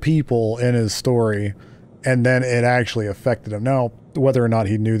real people in his story and then it actually affected him. Now, whether or not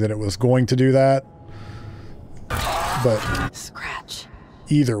he knew that it was going to do that, but Scratch.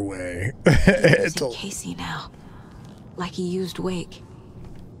 Either way, it's Casey now, like he used Wake.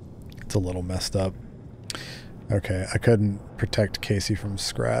 It's a little messed up. Okay, I couldn't protect Casey from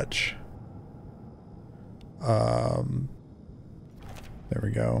Scratch. There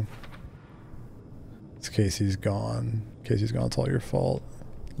we go. It's Casey's gone. Casey's gone. It's all your fault.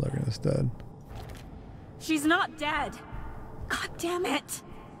 Logan is dead. She's not dead. God damn it.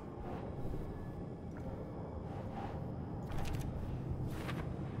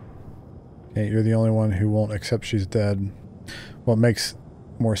 Okay, you're the only one who won't accept she's dead. What makes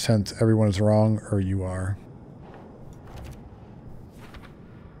more sense, everyone is wrong or you are?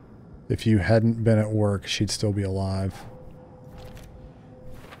 If you hadn't been at work, she'd still be alive.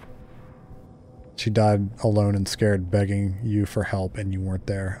 She died alone and scared, begging you for help, and you weren't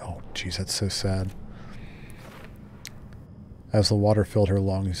there. Oh, jeez, that's so sad. As the water filled her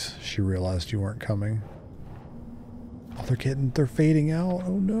lungs, she realized you weren't coming. Oh, they're fading out.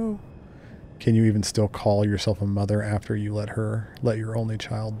 Oh no. Can you even still call yourself a mother after you let your only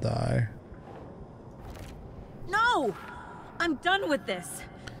child die? No! I'm done with this.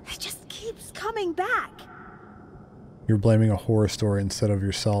 It just keeps coming back. You're blaming a horror story instead of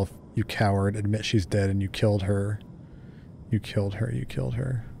yourself. You coward. Admit she's dead and you killed her. You killed her. You killed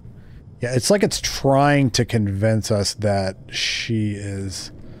her. Yeah, it's like it's trying to convince us that she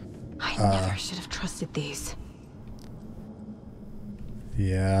is... I never should have trusted these.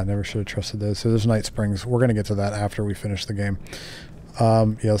 Yeah, I never should have trusted those. So there's Night Springs. We're going to get to that after we finish the game.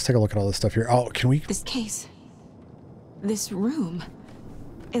 Yeah, let's take a look at all this stuff here. Oh, can we... This case. This room.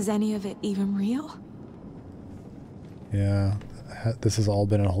 Is any of it even real? Yeah, this has all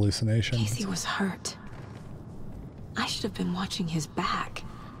been a hallucination. Casey was hurt. I should have been watching his back.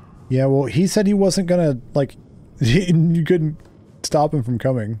 Yeah, well, he said he wasn't going to, like... You couldn't stop him from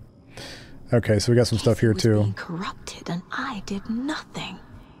coming. Okay, so we got some stuff here too. Being corrupted, and I did nothing.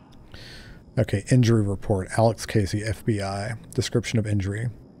 Okay, injury report. Alex Casey, FBI. Description of injury.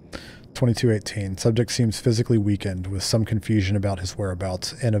 2218. Subject seems physically weakened with some confusion about his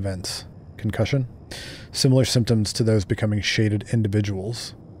whereabouts and events. Concussion. Similar symptoms to those becoming shaded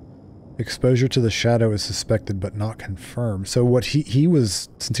individuals. Exposure to the shadow is suspected but not confirmed. So what he was,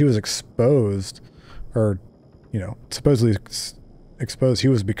 since he was exposed, or, you know, supposedly exposed, he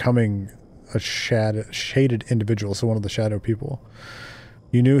was becoming a shaded individual, so one of the shadow people.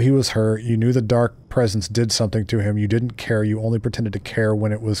 You knew he was hurt. You knew the dark presence did something to him. You didn't care. You only pretended to care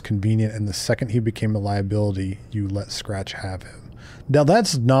when it was convenient, and the second he became a liability, you let Scratch have him. Now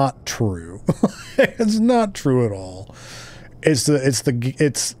that's not true. It's not true at all. It's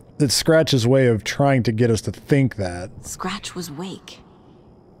Scratch's way of trying to get us to think that. Scratch was Wake.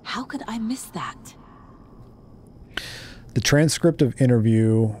 How could I miss that? The transcript of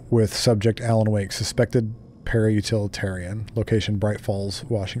interview with subject Alan Wake, suspected para-utilitarian, location Bright Falls,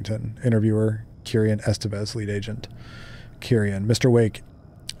 Washington. Interviewer Kirian Estevez, lead agent. Kirian, Mr. Wake,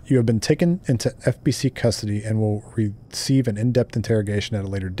 you have been taken into FBC custody and will receive an in-depth interrogation at a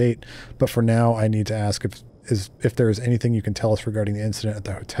later date, but for now I need to ask if there is anything you can tell us regarding the incident at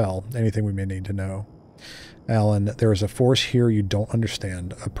the hotel, anything we may need to know. Alan, there is a force here you don't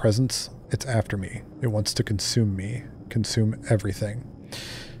understand, a presence. It's after me. It wants to consume me, consume everything.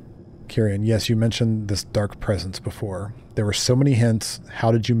 Kirian, yes, you mentioned this dark presence before. There were so many hints.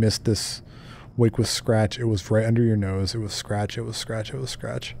 How did you miss this? Wake was Scratch. It was right under your nose. It was Scratch. It was Scratch. It was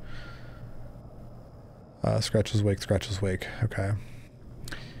Scratch. Scratch was Wake. Scratch was Wake. Okay.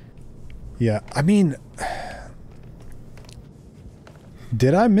 Yeah, I mean,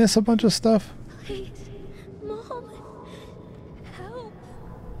 did I miss a bunch of stuff? Please, Mom, help.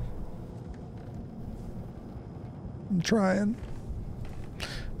 I'm trying.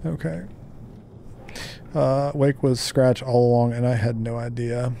 Okay. Wake was Scratch all along, and I had no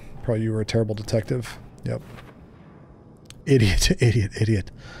idea. Probably you were a terrible detective. Yep. Idiot, idiot, idiot.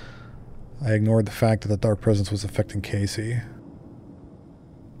 I ignored the fact that the dark presence was affecting Casey.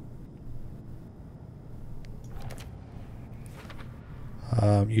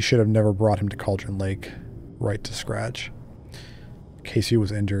 You should have never brought him to Cauldron Lake. Right to Scratch. Casey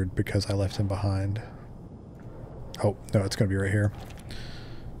was injured because I left him behind. Oh, no, it's going to be right here.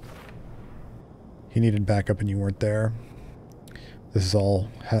 He needed backup and you weren't there. This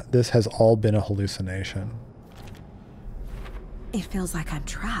has all been a hallucination. It feels like I'm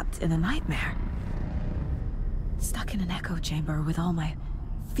trapped in a nightmare. Stuck in an echo chamber with all my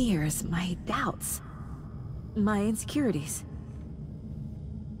fears, my doubts, my insecurities.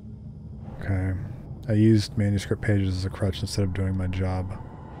 Okay. I used manuscript pages as a crutch instead of doing my job.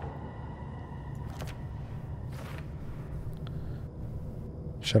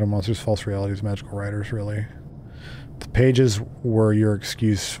 Shadow monsters, false realities, magical writers, really. The pages were your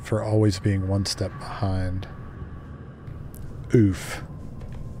excuse for always being one step behind. Oof.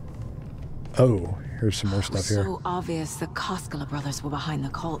 Oh, here's some more stuff here. So obvious the Koskela brothers were behind the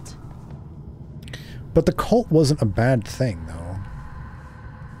cult. But the cult wasn't a bad thing, though.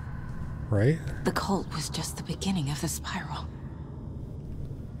 Right? The cult was just the beginning of the spiral.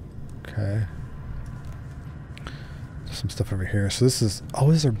 Okay. Some stuff over here. So this is... Oh,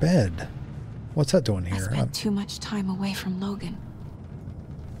 is there bed? What's that doing here? I spent too much time away from Logan.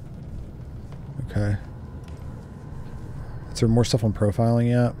 Okay. Is there more stuff on profiling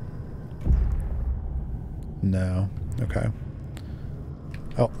yet? No. Okay.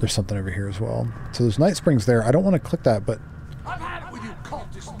 Oh, there's something over here as well. So there's Night Springs there. I don't want to click that, but... I've had it with you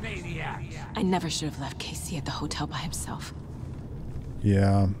cultist maniacs. I never should have left Casey at the hotel by himself.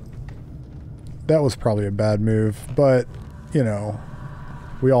 Yeah. That was probably a bad move, but, you know,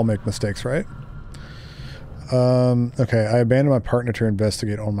 we all make mistakes, right? Okay, I abandoned my partner to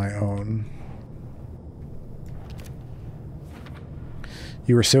investigate on my own.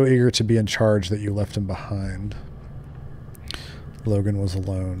 You were so eager to be in charge that you left him behind. Logan was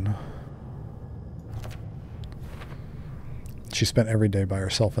alone. She spent every day by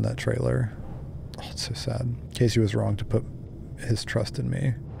herself in that trailer. Oh, it's so sad. Casey was wrong to put his trust in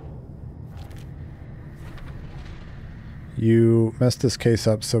me. You messed this case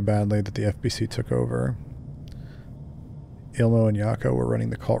up so badly that the FBC took over. Ilmo and Yako were running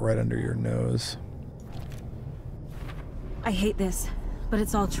the cult right under your nose. I hate this, but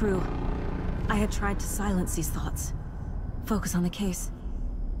it's all true. I had tried to silence these thoughts. Focus on the case.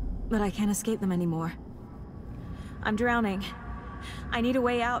 But I can't escape them anymore. I'm drowning. I need a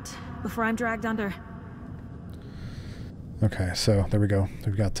way out before I'm dragged under. Okay, so there we go.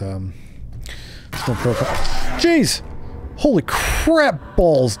 We've got some profile. Jeez! Holy crap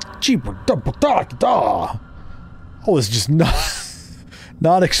balls. Jeeper. I was just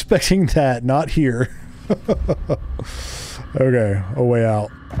not expecting that. Not here. Okay, a way out.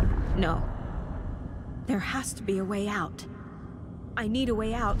 No. There has to be a way out. I need a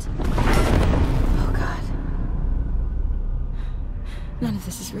way out. Oh God. None of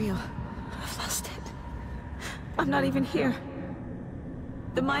this is real. I've lost it. I'm not even here.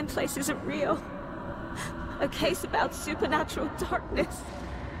 The mind place isn't real. A case about supernatural darkness.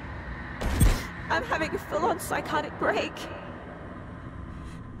 I'm having a full-on psychotic break.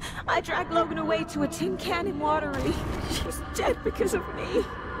 I dragged Logan away to a tin can in Watery. She's dead because of me.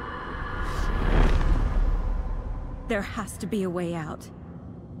 There has to be a way out.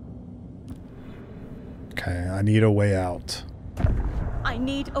 Okay, I need a way out. I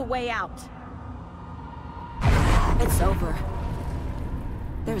need a way out. It's over.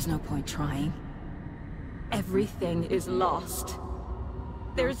 There's no point trying. Everything is lost.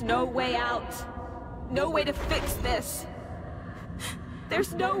 There's no way out. No way to fix this.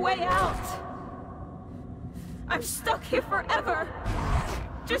 There's no way out. I'm stuck here forever.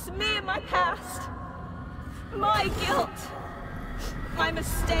 Just me and my past. My guilt. My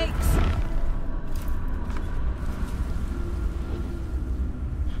mistakes.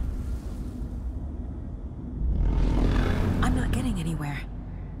 I'm not getting anywhere.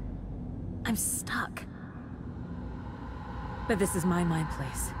 I'm stuck. But this is my mind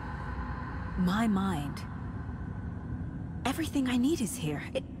place. My mind. Everything I need is here.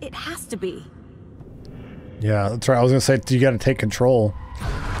 It has to be. Yeah, that's right. I was gonna say, you gotta take control.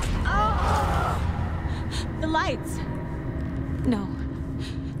 Oh! The lights! No.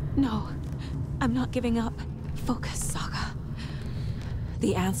 No. I'm not giving up. Focus, Saga.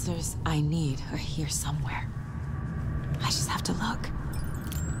 The answers I need are here somewhere. I just have to look.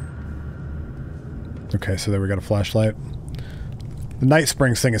 Okay, so there we got a flashlight. The Night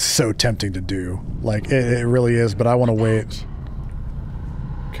Springs thing is so tempting to do. Like, it really is, but I want to wait.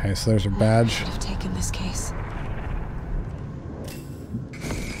 Okay, so there's her badge. I should have taken this case.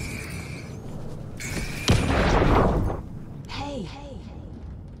 Hey.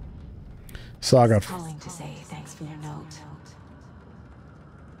 Saga. Calling to say thanks for your note.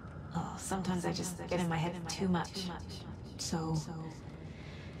 Oh, sometimes I just get in my head too much. So,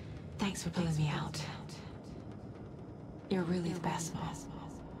 thanks for pulling me out. You're really the best, Mom.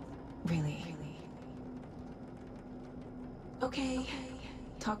 Really. Okay.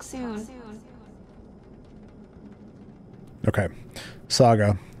 Talk soon. Okay.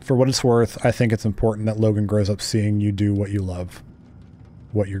 Saga, for what it's worth, I think it's important that Logan grows up seeing you do what you love.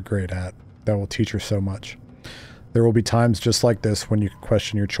 What you're great at. That will teach her so much. There will be times just like this when you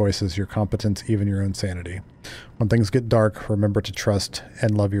question your choices, your competence, even your own sanity. When things get dark, remember to trust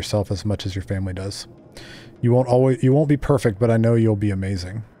and love yourself as much as your family does. You won't be perfect, but I know you'll be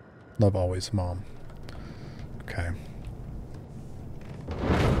amazing. Love always, Mom. Okay.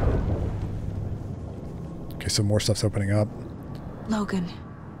 Okay, so more stuff's opening up. Logan.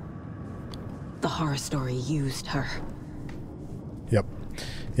 The horror story used her. Yep.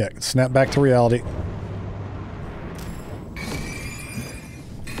 Yeah, snap back to reality.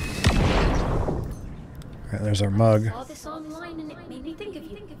 Okay, there's our mug. I saw this online and it made me think of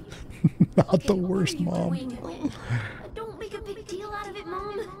you. Not the worst, Mom. Don't make a big deal out of it,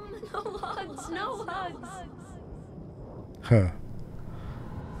 Mom. No hugs, no hugs. Huh.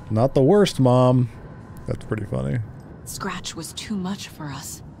 Not the worst, Mom. That's pretty funny. Scratch was too much for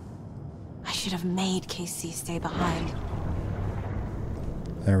us. I should have made KC stay behind.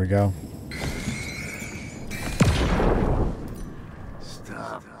 There we go.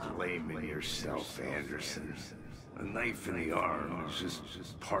 Stop blaming yourself, Anderson. A knife in the arm is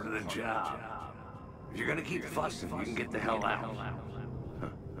just part of the job. If you're gonna keep fussing, you can get the hell out.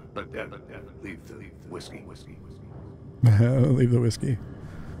 But leave the whiskey. Leave the whiskey.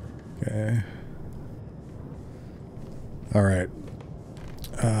 Okay. Alright.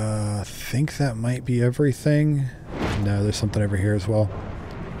 I think that might be everything. No, there's something over here as well.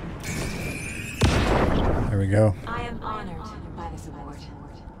 There we go. I am honored by this award.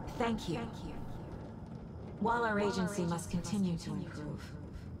 Thank you. While our agency must continue to improve,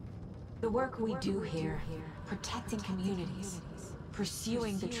 the work we do here, protecting communities,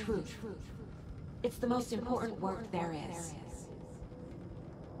 pursuing the truth, it's the most important work there is.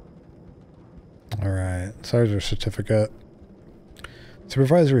 Alright, so there's our certificate.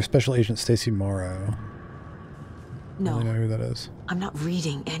 Supervisor of Special Agent Stacy Morrow. No. I don't know who that is. I'm not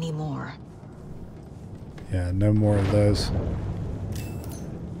reading anymore. Yeah, no more of those.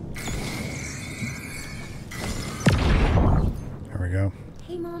 There we go.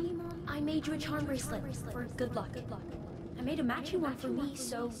 Hey, Mom, I made you a charm bracelet for good luck. I made a matching one for me,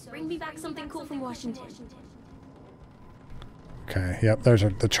 so bring me back something cool from Washington. Okay, yep, there's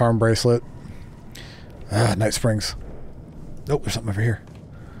the charm bracelet. Ah, Night Springs. Oh, there's something over here.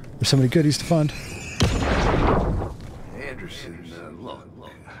 There's so many goodies to find. Anderson, look,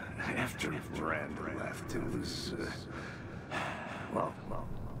 after Miranda left, it was, well,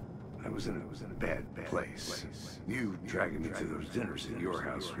 I was in a bad place. You dragging me to those dinners at your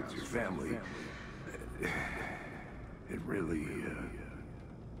house with your family, it really,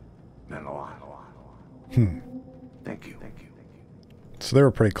 meant a lot. Thank you. So they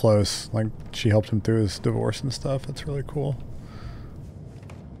were pretty close. Like, she helped him through his divorce and stuff. That's really cool.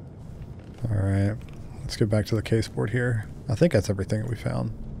 Alright. Let's get back to the case board here. I think that's everything that we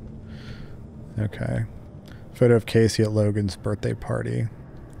found. Okay. Photo of Casey at Logan's birthday party.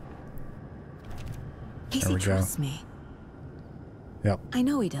 Casey trusts me. Yep. I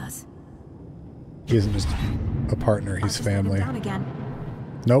know he does. He isn't just a partner, he's family. Down again.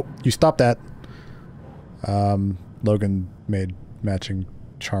 Nope, you stop that. Logan made matching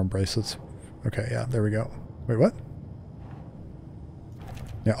charm bracelets. Okay, yeah, there we go. Wait, what?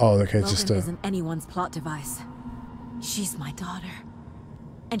 Yeah, oh, okay, it's Logan just a... isn't anyone's plot device. She's my daughter.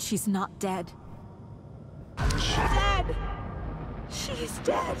 And she's not dead. She's dead! She's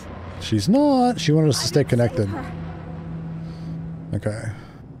dead! She's not. She wanted us to stay connected. Okay.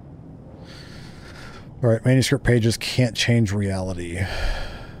 Alright, manuscript pages can't change reality.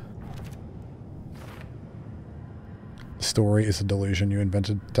 The story is a delusion you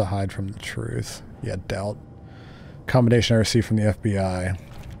invented to hide from the truth. Yeah, doubt. Combination I received from the FBI.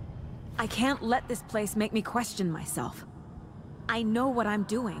 I can't let this place make me question myself. I know what I'm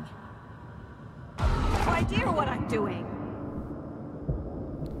doing. I have no idea what I'm doing.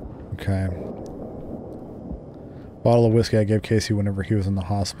 Okay. Bottle of whiskey I gave Casey whenever he was in the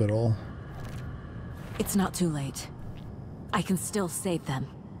hospital. It's not too late. I can still save them.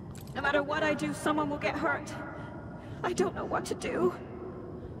 No matter what I do, someone will get hurt. I don't know what to do.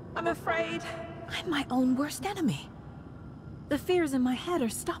 I'm afraid. I'm my own worst enemy. The fears in my head are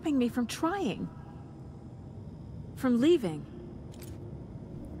stopping me from trying. From leaving.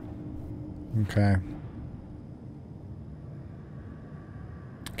 Okay.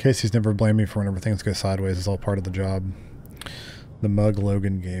 Casey's never blamed me for whenever things go sideways. It's all part of the job. The mug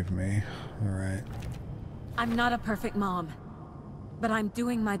Logan gave me. Alright. I'm not a perfect mom, but I'm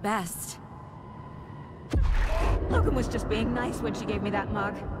doing my best. Logan was just being nice when she gave me that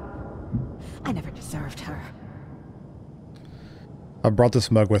mug. I never deserved her. I brought this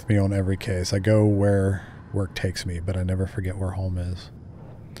mug with me on every case. I go where work takes me, but I never forget where home is.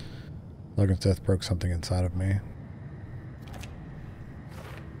 Logan's death broke something inside of me.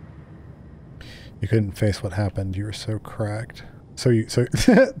 You couldn't face what happened. You were so cracked. So you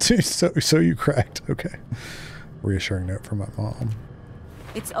cracked. Okay. Reassuring note from my mom.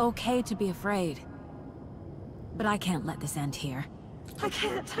 It's okay to be afraid. But I can't let this end here. I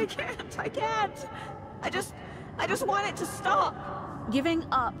can't. I just want it to stop. Giving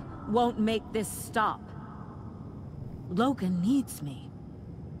up won't make this stop. Logan needs me.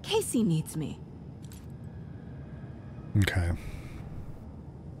 Casey needs me. Okay.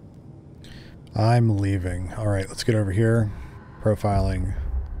 I'm leaving. Alright, let's get over here. Profiling.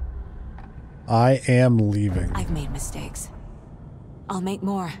 I am leaving. I've made mistakes. I'll make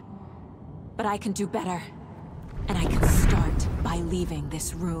more. But I can do better. And I can start by leaving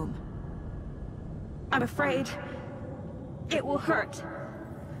this room. I'm afraid it will hurt.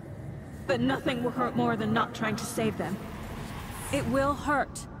 But nothing will hurt more than not trying to save them. It will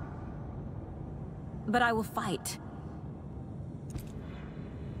hurt. But I will fight.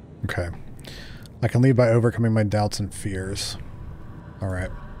 Okay. I can leave by overcoming my doubts and fears.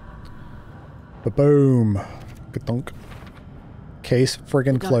 Alright. Ba-boom. Ka-thunk. Case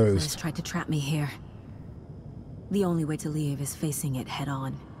friggin' closed. Darkness tried to trap me here. The only way to leave is facing it head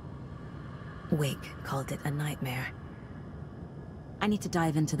on. Wake called it a nightmare. I need to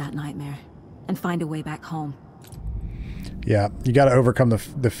dive into that nightmare and find a way back home. Yeah, you got to overcome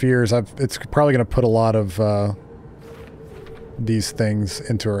the fears. It's probably going to put a lot of these things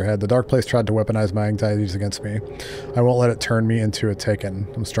into her head. The dark place tried to weaponize my anxieties against me. I won't let it turn me into a Taken.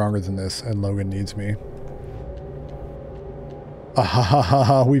 I'm stronger than this, and Logan needs me.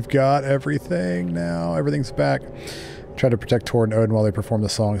 Ah, we've got everything now. Everything's back. Try to protect Tord and Odin while they perform the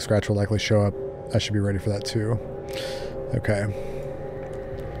song. Scratch will likely show up. I should be ready for that too. Okay.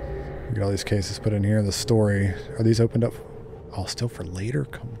 We got all these cases put in here. The story. Are these opened up? Oh, still for later?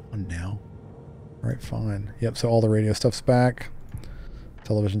 Come on now. All right, fine. Yep, so all the radio stuff's back.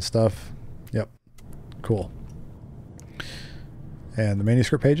 Television stuff. Yep. Cool. And the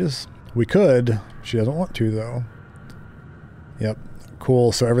manuscript pages? We could. She doesn't want to, though. Yep.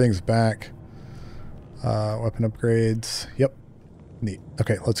 Cool. So everything's back. Weapon upgrades. Yep. Neat.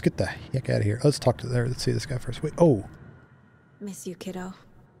 Okay, let's get the heck out of here. Let's talk to there. Let's see this guy first. Wait. Oh. Miss you, kiddo.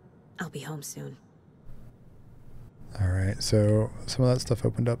 I'll be home soon. All right. So some of that stuff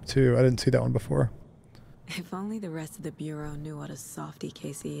opened up too. I didn't see that one before. If only the rest of the Bureau knew what a softie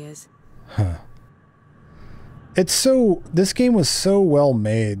Casey is. Huh. It's so... This game was so well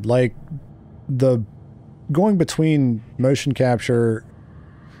made. Like, the... Going between motion capture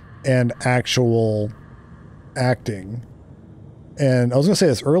and actual acting. And I was going to say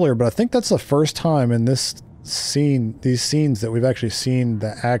this earlier, but I think that's the first time in this scene, these scenes, that we've actually seen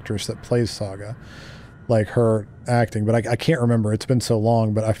the actress that plays Saga. Like, her acting. But I can't remember. It's been so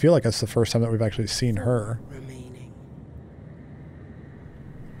long, but I feel like that's the first time that we've actually seen her.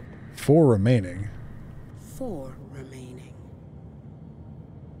 Four remaining. 4 remaining.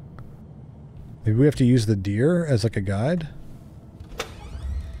 Maybe we have to use the deer as like a guide?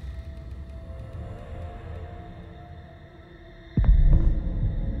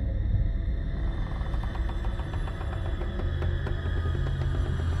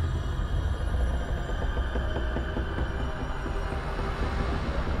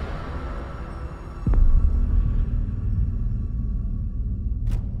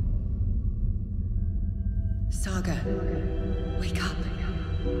 Saga, wake up.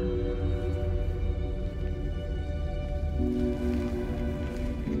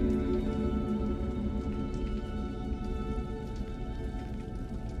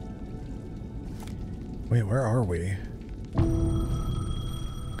 Wait, where are we?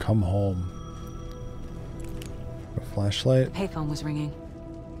 Come home. A flashlight? The payphone was ringing.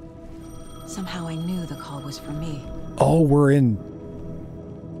 Somehow I knew the call was for me. Oh, we're in...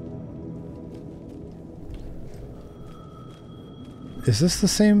 Is this the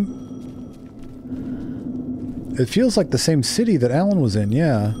same? It feels like the same city that Alan was in,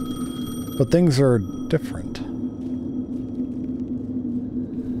 yeah. But things are different.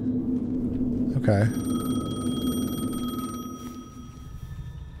 Okay.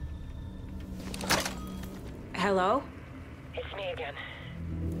 Hello? It's me again.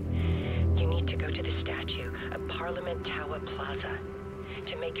 You need to go to the statue at Parliament Tower Plaza.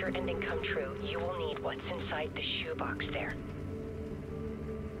 To make your ending come true, you will need what's inside the shoebox there.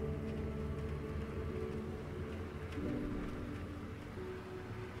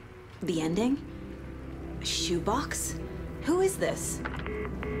 The ending? A shoebox? Who is this?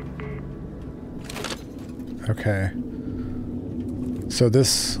 Okay. So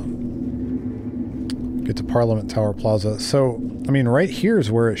this... Get to Parliament Tower Plaza. So, I mean, right here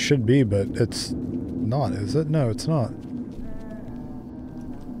is where it should be, but it's not, is it? No, it's not.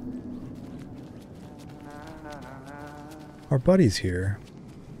 Our buddy's here.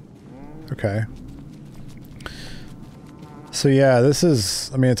 Okay. So yeah, this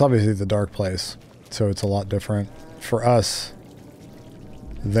is, I mean, it's obviously the dark place, so it's a lot different for us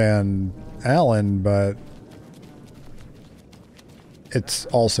than Alan, but it's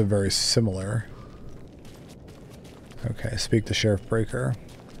also very similar. Okay, speak to Sheriff Breaker.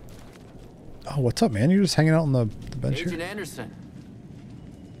 Oh, what's up, man? You're just hanging out on the bench here? Agent Anderson.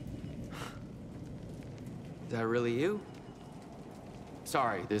 Is that really you?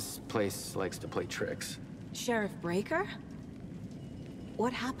 Sorry, this place likes to play tricks. Sheriff Breaker?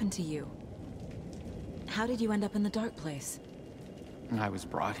 What happened to you? How did you end up in the dark place? I was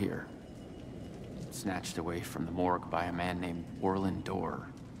brought here. Snatched away from the morgue by a man named Orland Dorr.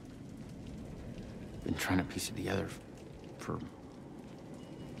 Been trying to piece it together for...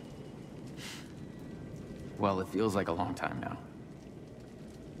 well, it feels like a long time now.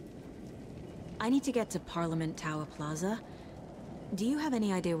 I need to get to Parliament Tower Plaza. Do you have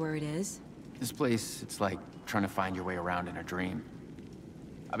any idea where it is? This place, it's like trying to find your way around in a dream.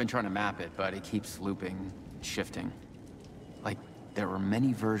 I've been trying to map it, but it keeps looping, shifting. Like there were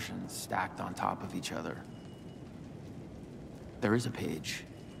many versions stacked on top of each other. There is a page.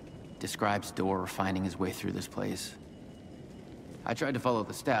 Describes Dorr finding his way through this place. I tried to follow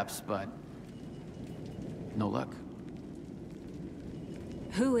the steps, but no luck.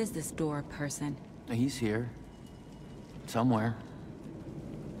 Who is this Dorr person? He's here. Somewhere.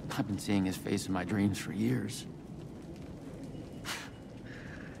 I've been seeing his face in my dreams for years.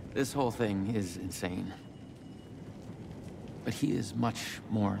 This whole thing is insane. But he is much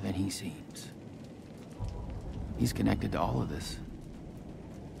more than he seems. He's connected to all of this.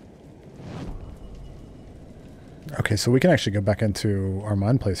 Okay, so we can actually go back into our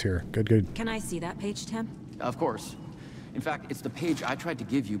mind place here. Good, good. Can I see that page, Tim? Of course. In fact, it's the page I tried to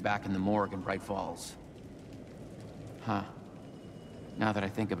give you back in the morgue in Bright Falls. Huh. Now that I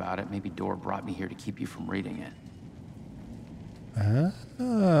think about it, maybe Dorr brought me here to keep you from reading it.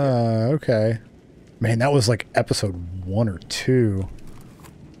 Okay. Man, that was like episode 1 or 2.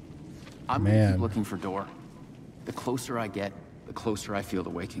 I'm gonna keep looking for door. The closer I get, the closer I feel to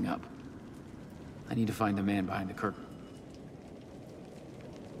waking up. I need to find the man behind the curtain.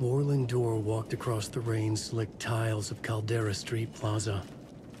 Warland Dorr walked across the rain-slicked tiles of Caldera Street Plaza.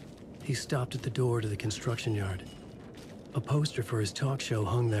 He stopped at the door to the construction yard. A poster for his talk show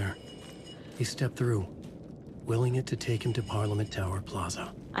hung there. He stepped through, willing it to take him to Parliament Tower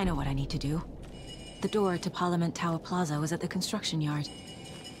Plaza. I know what I need to do. The door to Parliament Tower Plaza was at the construction yard.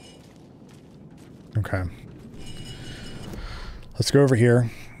 Okay. Let's go over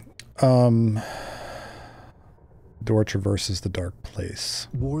here. Door traverses the dark place.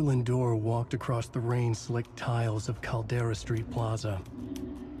 Warland Dorr walked across the rain-slicked tiles of Caldera Street Plaza.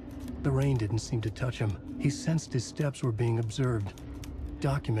 The rain didn't seem to touch him. He sensed his steps were being observed,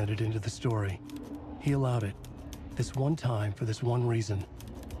 documented into the story. He allowed it, this one time for this one reason,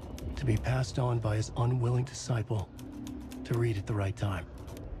 to be passed on by his unwilling disciple, to read at the right time.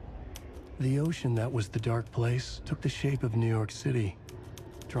 The ocean that was the dark place took the shape of New York City,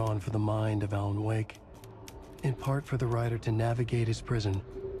 drawn for the mind of Alan Wake. In part for the writer to navigate his prison,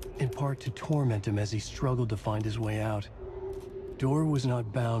 in part to torment him as he struggled to find his way out. Dorr was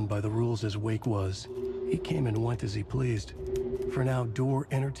not bound by the rules as Wake was. He came and went as he pleased. For now, Dorr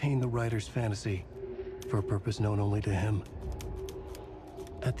entertained the writer's fantasy, for a purpose known only to him.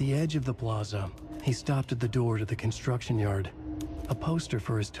 At the edge of the plaza, he stopped at the door to the construction yard. A poster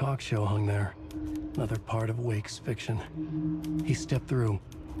for his talk show hung there, another part of Wake's fiction. He stepped through,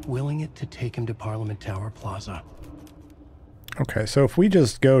 willing it to take him to Parliament Tower Plaza. Okay, so if we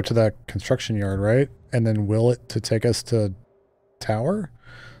just go to that construction yard, right, and then will it to take us to Tower,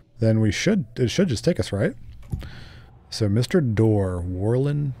 then it should just take us, right? So Mr. Dorr,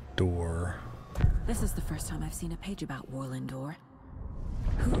 Warland Dorr. This is the first time I've seen a page about Warland Dorr.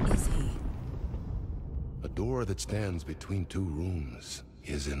 Who is he? A door that stands between two rooms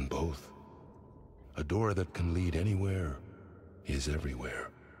is in both. A door that can lead anywhere is everywhere.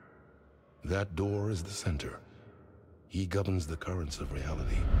 That door is the center. He governs the currents of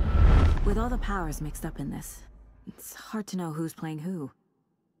reality. With all the powers mixed up in this, it's hard to know who's playing who.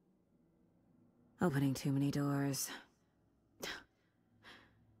 Opening too many doors.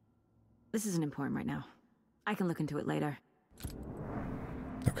 This isn't important right now. I can look into it later.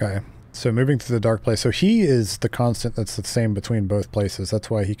 Okay, so moving through the dark place. So he is the constant that's the same between both places. That's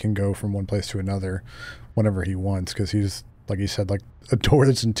why he can go from one place to another whenever he wants, because he's, like you said, like a door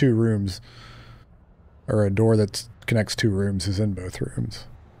that's in 2 rooms, or a door that connects 2 rooms is in both rooms.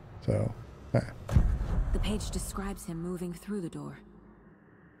 So, The page describes him moving through the door.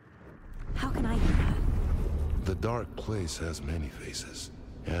 How can I do that? The dark place has many faces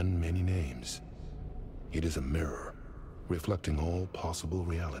and many names. It is a mirror, reflecting all possible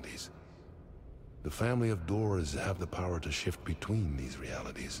realities. The family of Doors have the power to shift between these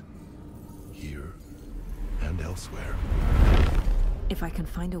realities, here and elsewhere. If I can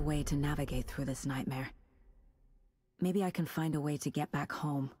find a way to navigate through this nightmare, maybe I can find a way to get back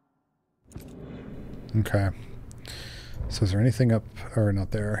home. okay. So is there anything up, or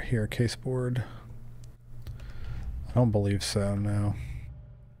not there, here, caseboard? I don't believe so, no.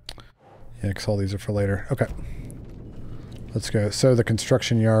 Yeah, because all these are for later. Okay. Let's go. So the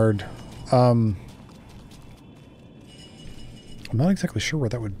construction yard. I'm not exactly sure where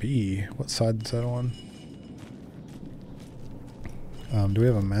that would be. What side is that on? Do we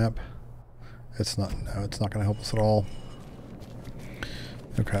have a map? It's not, no, it's not going to help us at all.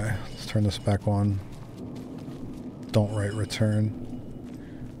 Okay, let's turn this back on. Don't write return.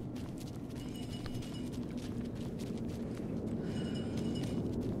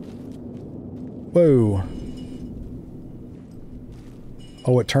 Whoa.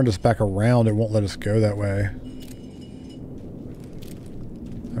 Oh, it turned us back around. It won't let us go that way.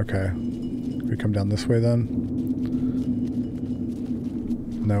 Okay. Can we come down this way then?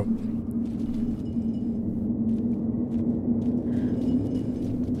 Nope.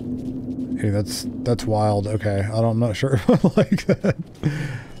 Hey, that's wild. Okay, I'm not sure if I like that.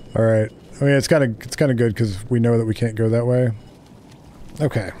 All right. I mean, it's kind of good because we know that we can't go that way.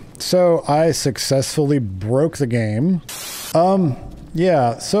 Okay, so I successfully broke the game.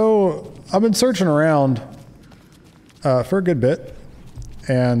 Yeah. So I've been searching around for a good bit,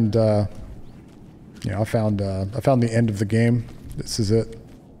 and yeah, I found the end of the game. This is it.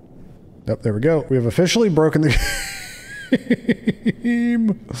 Yep, there we go. We have officially broken the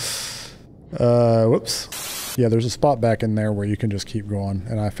game. Whoops. Yeah, there's a spot back in there where you can just keep going,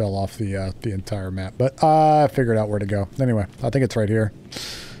 and I fell off the entire map, but I figured out where to go. Anyway, I think it's right here.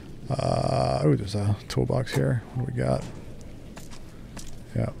 Oh, there's a toolbox here. What do we got?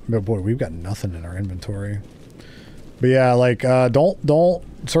 Yeah, but boy, we've got nothing in our inventory. But yeah, like, don't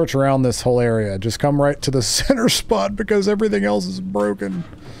search around this whole area. Just come right to the center spot because everything else is broken.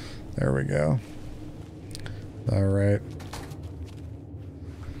 There we go. All right.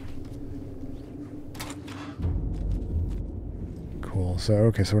 Cool. So,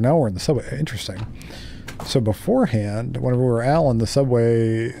 okay, so now we're in the subway. Interesting. So beforehand, whenever we were Alan, the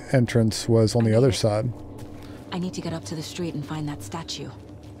subway entrance was on the other side. I need to get up to the street and find that statue.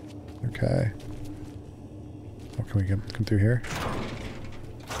 Okay. Oh, can we come through here?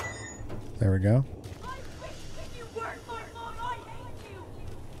 There we go.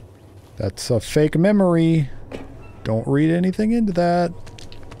 That's a fake memory. Don't read anything into that.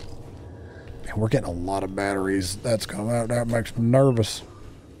 Man, we're getting a lot of batteries. That's coming out. That makes me nervous.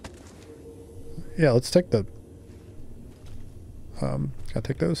 Yeah, let's take the... can I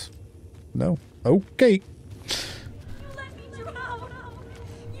take those? No. Okay.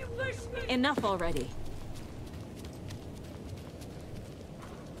 Enough already.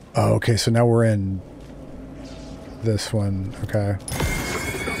 Oh, okay, so now we're in this one. Okay.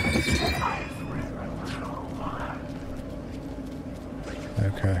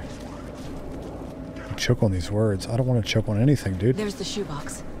 Okay. Choke on these words. I don't want to choke on anything, dude. There's the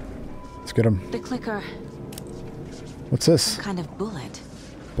shoebox. Let's get him. The clicker. What's this? Some kind of bullet.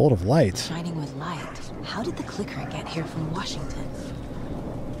 Bolt of light. Shining with light. How did the clicker get here from Washington?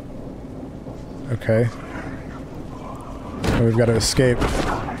 Okay. So we've got to escape.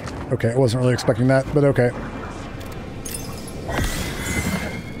 Okay, I wasn't really expecting that, but okay.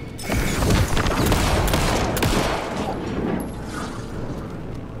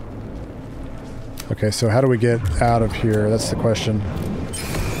 Okay, so how do we get out of here? That's the question.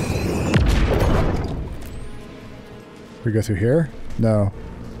 We go through here? No.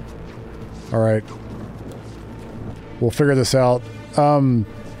 Alright. We'll figure this out.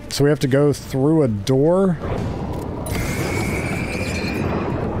 So we have to go through a door?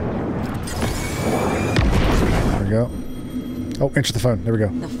 There we go. Oh, enter the phone. There we go.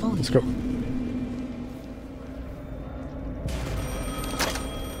 The phone. Let's go.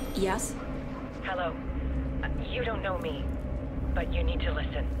 Yes? Hello. You don't know me, but you need to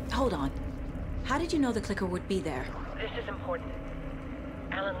listen. Hold on. How did you know the clicker would be there? This is important.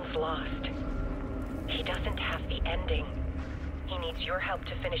 Alan's lost. He doesn't have the ending. He needs your help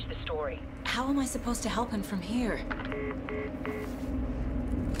to finish the story. How am I supposed to help him from here?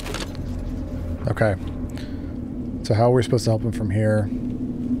 Okay. So how are we supposed to help him from here?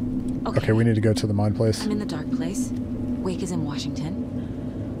 Okay, we need to go to the mine place. I'm in the dark place. Wake is in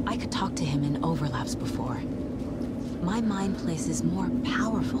Washington. I could talk to him in overlaps before. My mind place is more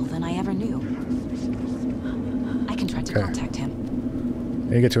powerful than I ever knew. I can try to contact him.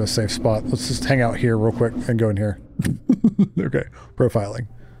 You get to a safe spot. Let's just hang out here real quick and go in here. Okay. Profiling.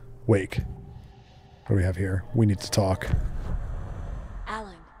 Wake. What do we have here? We need to talk.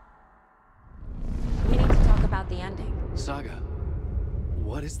 Alan. We need to talk about the ending. Saga.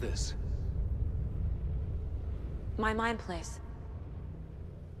 What is this? My mind place.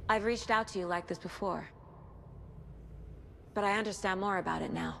 I've reached out to you like this before. But I understand more about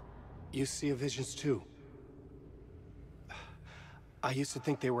it now. You see visions too. I used to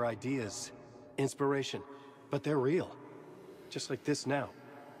think they were ideas, inspiration, but they're real. Just like this now.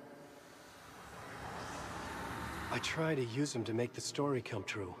 I try to use them to make the story come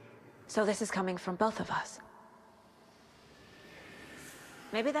true. So this is coming from both of us.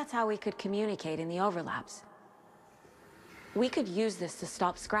 Maybe that's how we could communicate in the overlaps. We could use this to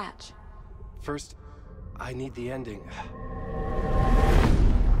stop Scratch. First, I need the ending.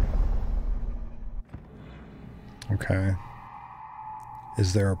 Okay.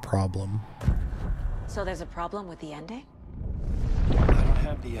 Is there a problem? So there's a problem with the ending? I don't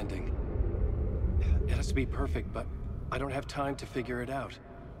have the ending. It has to be perfect, but I don't have time to figure it out.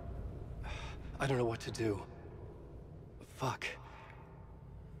 I don't know what to do. Fuck.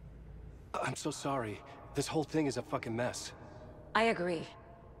 I'm so sorry. This whole thing is a fucking mess. I agree.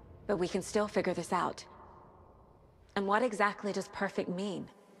 But we can still figure this out. And what exactly does perfect mean?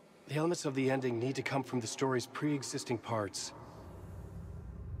 The elements of the ending need to come from the story's pre-existing parts.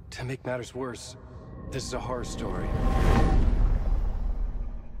 To make matters worse, this is a horror story.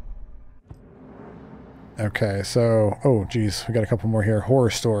 Okay, so... Oh, geez. We got a couple more here. Horror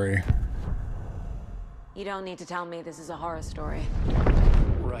story. You don't need to tell me this is a horror story.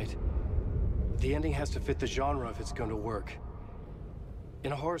 Right. The ending has to fit the genre if it's going to work.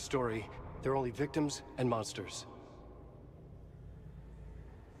 In a horror story, there are only victims and monsters.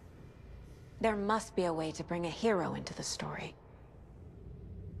 There must be a way to bring a hero into the story.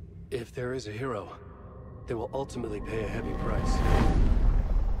 If there is a hero, they will ultimately pay a heavy price.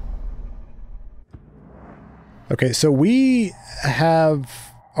 Okay, so we have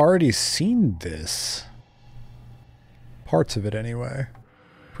already seen this. Parts of it anyway.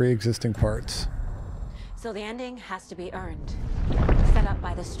 Pre-existing parts. So the ending has to be earned. Set up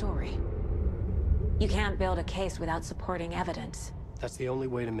by the story. You can't build a case without supporting evidence. That's the only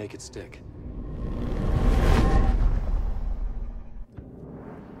way to make it stick.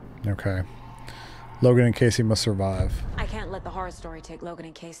 Okay. Logan and Casey must survive. I can't let the horror story take Logan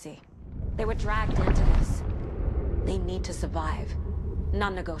and Casey. They were dragged into this. They need to survive.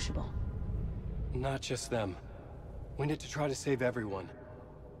 Non-negotiable. Not just them. We need to try to save everyone.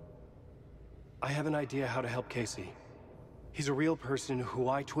 I have an idea how to help Casey. He's a real person who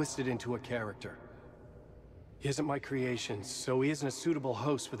I twisted into a character. He isn't my creation, so he isn't a suitable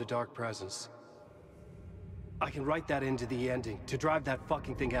host for the Dark Presence. I can write that into the ending to drive that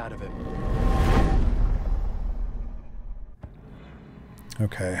fucking thing out of him.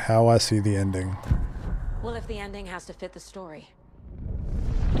 Okay, how I see the ending. Well, if the ending has to fit the story,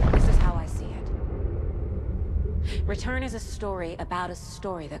 this is how I see it. Return is a story about a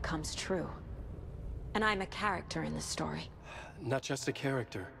story that comes true. And I'm a character in the story. Not just a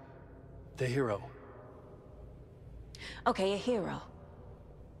character. The hero. Okay, a hero.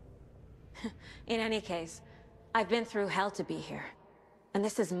 In any case, I've been through hell to be here. And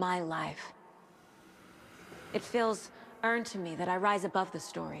this is my life. It feels earned to me that I rise above the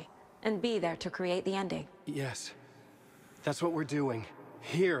story and be there to create the ending. Yes. That's what we're doing.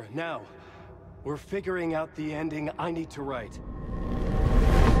 Here, now. We're figuring out the ending I need to write.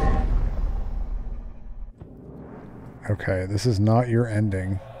 Okay, this is not your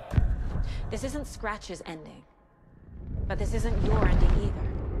ending. This isn't Scratch's ending. But this isn't your ending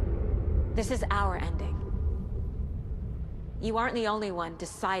either. This is our ending. You aren't the only one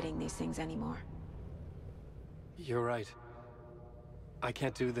deciding these things anymore. You're right. I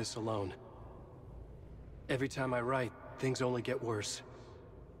can't do this alone. Every time I write, things only get worse.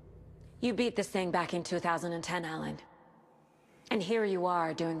 You beat this thing back in 2010, Alan. And here you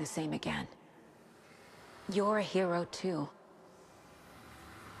are doing the same again. You're a hero too.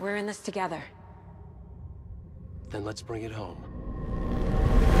 We're in this together. Then let's bring it home.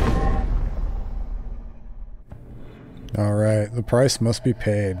 All right, the price must be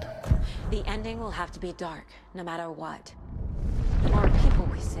paid. The ending will have to be dark, no matter what. The more people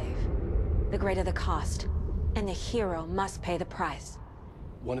we save, the greater the cost. And the hero must pay the price.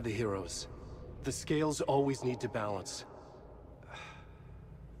 One of the heroes. The scales always need to balance.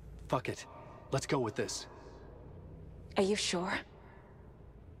 Fuck it. Let's go with this. Are you sure?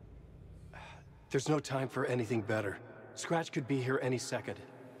 There's no time for anything better. Scratch could be here any second.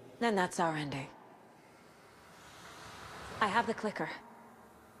 Then that's our ending. I have the clicker.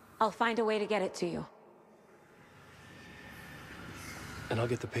 I'll find a way to get it to you. And I'll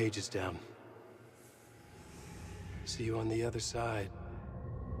get the pages down. See you on the other side.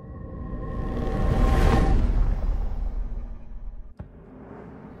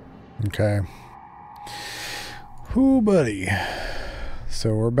 Okay. Whoo, buddy.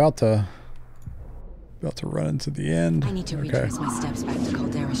 So we're about to run into the end. I need to retrace my steps back to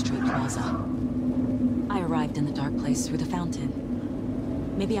Caldera Street Plaza. I arrived in the dark place through the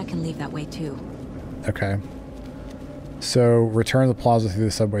fountain. Maybe I can leave that way too. Okay. So return the plaza through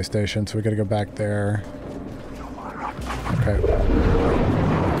the subway station, so we gotta go back there. Okay.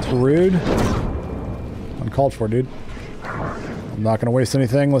 It's rude. Uncalled for, dude. I'm not gonna waste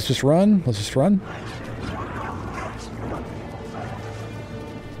anything. Let's just run. Let's just run.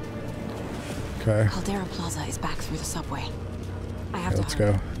 Okay. Caldera Plaza is back through the subway. I have Okay, to let's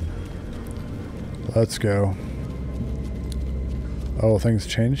hurry. go. Let's go. Oh, things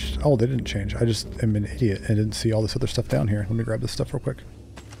changed? Oh, they didn't change. I just am an idiot and didn't see all this other stuff down here. Let me grab this stuff real quick.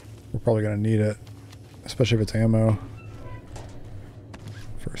 We're probably going to need it, especially if it's ammo.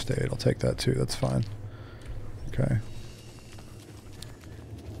 First aid, I'll take that too. That's fine. Okay.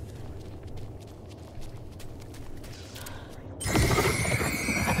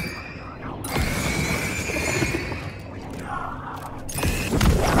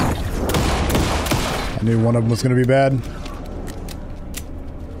 I knew one of them was going to be bad.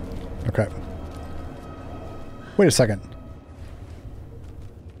 Okay. Wait a second.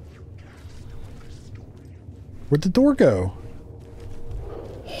 Where'd the door go?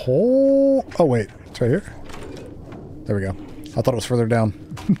 Oh, wait. It's right here. There we go. I thought it was further down.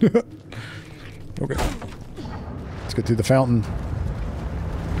 Okay. Let's get through the fountain.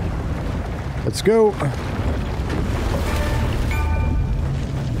 Let's go.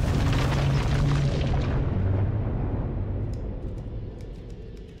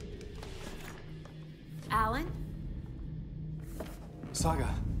 Alan?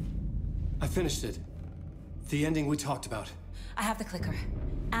 Saga, I finished it. The ending we talked about. I have the clicker.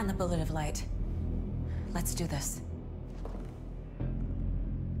 And the bullet of light. Let's do this.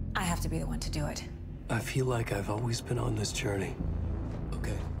 I have to be the one to do it. I feel like I've always been on this journey.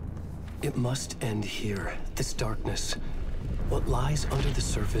 Okay. It must end here. This darkness. What lies under the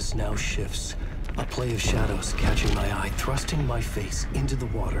surface now shifts. A play of shadows catching my eye, thrusting my face into the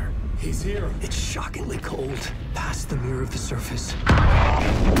water. He's here. It's shockingly cold. Past the mirror of the surface.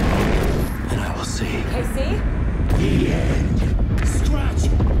 And I will see. KC? The end. Scratch!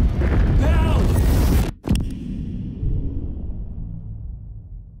 Bell!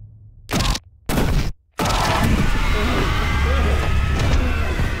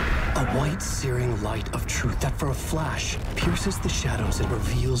 A white, searing light of truth that for a flash pierces the shadows and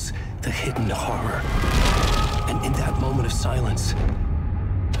reveals the hidden horror. And in that moment of silence,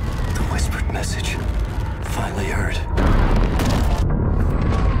 the whispered message finally heard.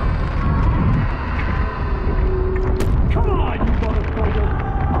 Come on, you motherfucker!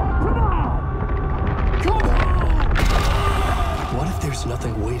 Come on! Come on! What if there's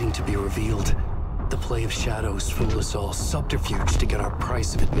nothing waiting to be revealed? The play of shadows fool us all, subterfuge to get our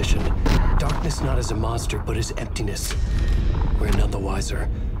price of admission. Darkness not as a monster, but as emptiness. We're none the wiser.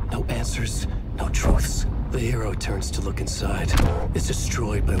 No answers, no truths. The hero turns to look inside, is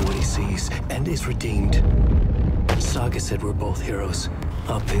destroyed by what he sees, and is redeemed. Saga said we're both heroes.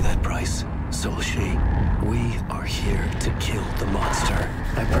 I'll pay that price. So will she. We are here to kill the monster.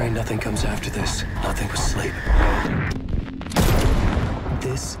 I pray nothing comes after this. Nothing but sleep.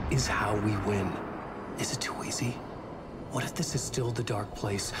 This is how we win. Is it too easy? What if this is still the dark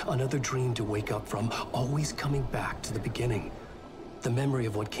place? Another dream to wake up from, always coming back to the beginning. The memory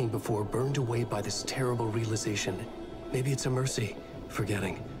of what came before burned away by this terrible realization. Maybe it's a mercy,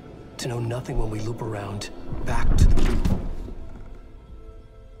 forgetting. To know nothing when we loop around, back to the...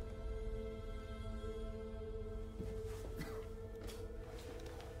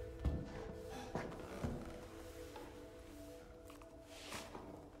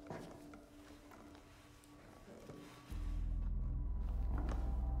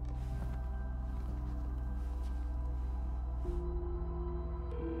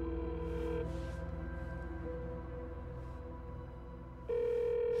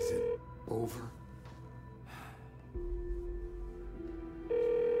 Is it over?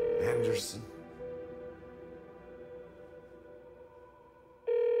 Anderson?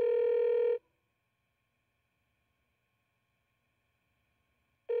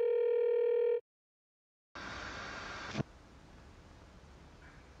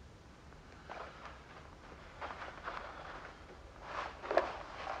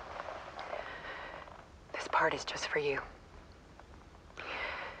 This part is just for you.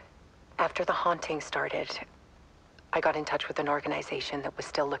 After the haunting started, I got in touch with an organization that was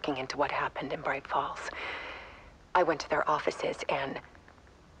still looking into what happened in Bright Falls. I went to their offices and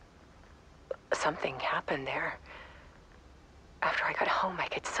something happened there. After I got home, I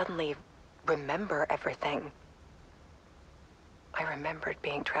could suddenly remember everything. I remembered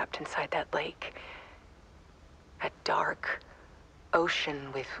being trapped inside that lake. A dark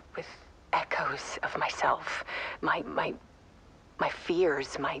ocean with echoes of myself. My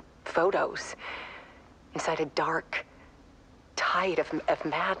fears, my photos. Inside a dark tide of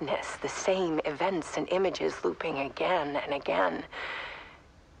madness. The same events and images looping again and again.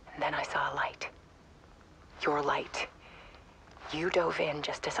 And then I saw a light. Your light. You dove in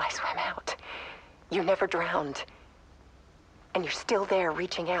just as I swam out. You never drowned. And you're still there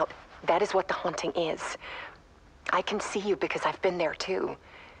reaching out. That is what the haunting is. I can see you because I've been there too.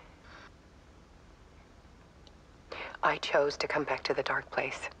 I chose to come back to the dark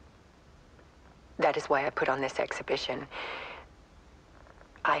place. That is why I put on this exhibition.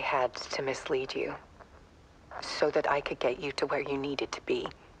 I had to mislead you so that I could get you to where you needed to be.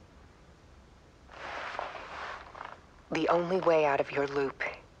 The only way out of your loop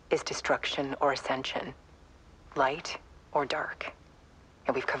is destruction or ascension, light or dark.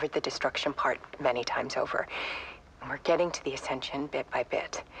 And we've covered the destruction part many times over. And we're getting to the ascension bit by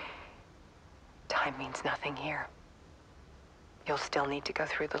bit. Time means nothing here. You'll still need to go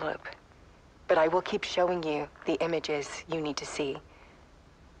through the loop. But I will keep showing you the images you need to see,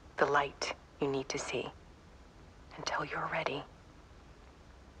 the light you need to see, until you're ready.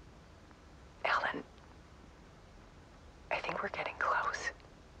 Alan, I think we're getting close.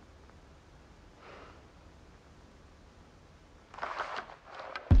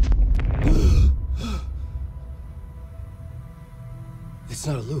 It's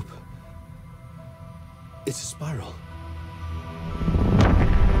not a loop. It's a spiral.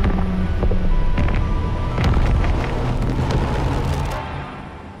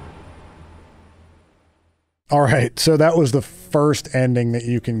 All right, so that was the first ending that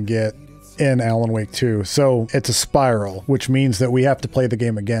you can get in Alan Wake 2. So it's a spiral, which means that we have to play the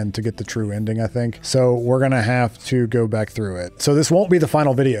game again to get the true ending, I think. So we're gonna have to go back through it. So this won't be the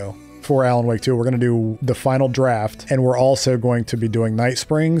final video for Alan Wake 2. We're going to do the final draft, and we're also going to be doing Night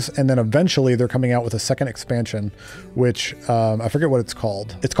Springs, and then eventually they're coming out with a second expansion, which I forget what it's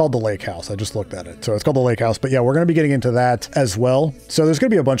called. It's called The Lake House. I just looked at it. So it's called The Lake House, but yeah, we're going to be getting into that as well. So there's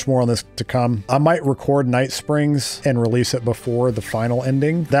going to be a bunch more on this to come. I might record Night Springs and release it before the final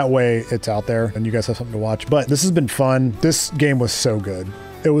ending. That way it's out there and you guys have something to watch. But this has been fun. This game was so good.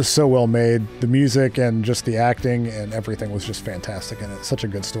 It was so well made. The music and just the acting and everything was just fantastic in it. Such a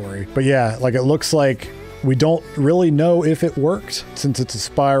good story. But yeah, like it looks like we don't really know if it worked since it's a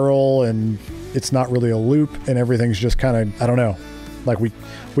spiral and it's not really a loop and everything's just kind of, I don't know. Like we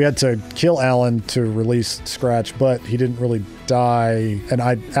had to kill Alan to release Scratch, but he didn't really die. And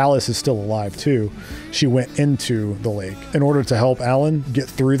Alice is still alive too. She went into the lake in order to help Alan get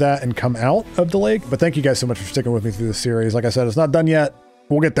through that and come out of the lake. But thank you guys so much for sticking with me through this series. Like I said, it's not done yet.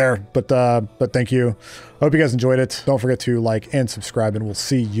 We'll get there, but thank you. I hope you guys enjoyed it. Don't forget to like and subscribe, and we'll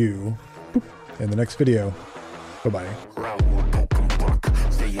see you in the next video. Bye-bye.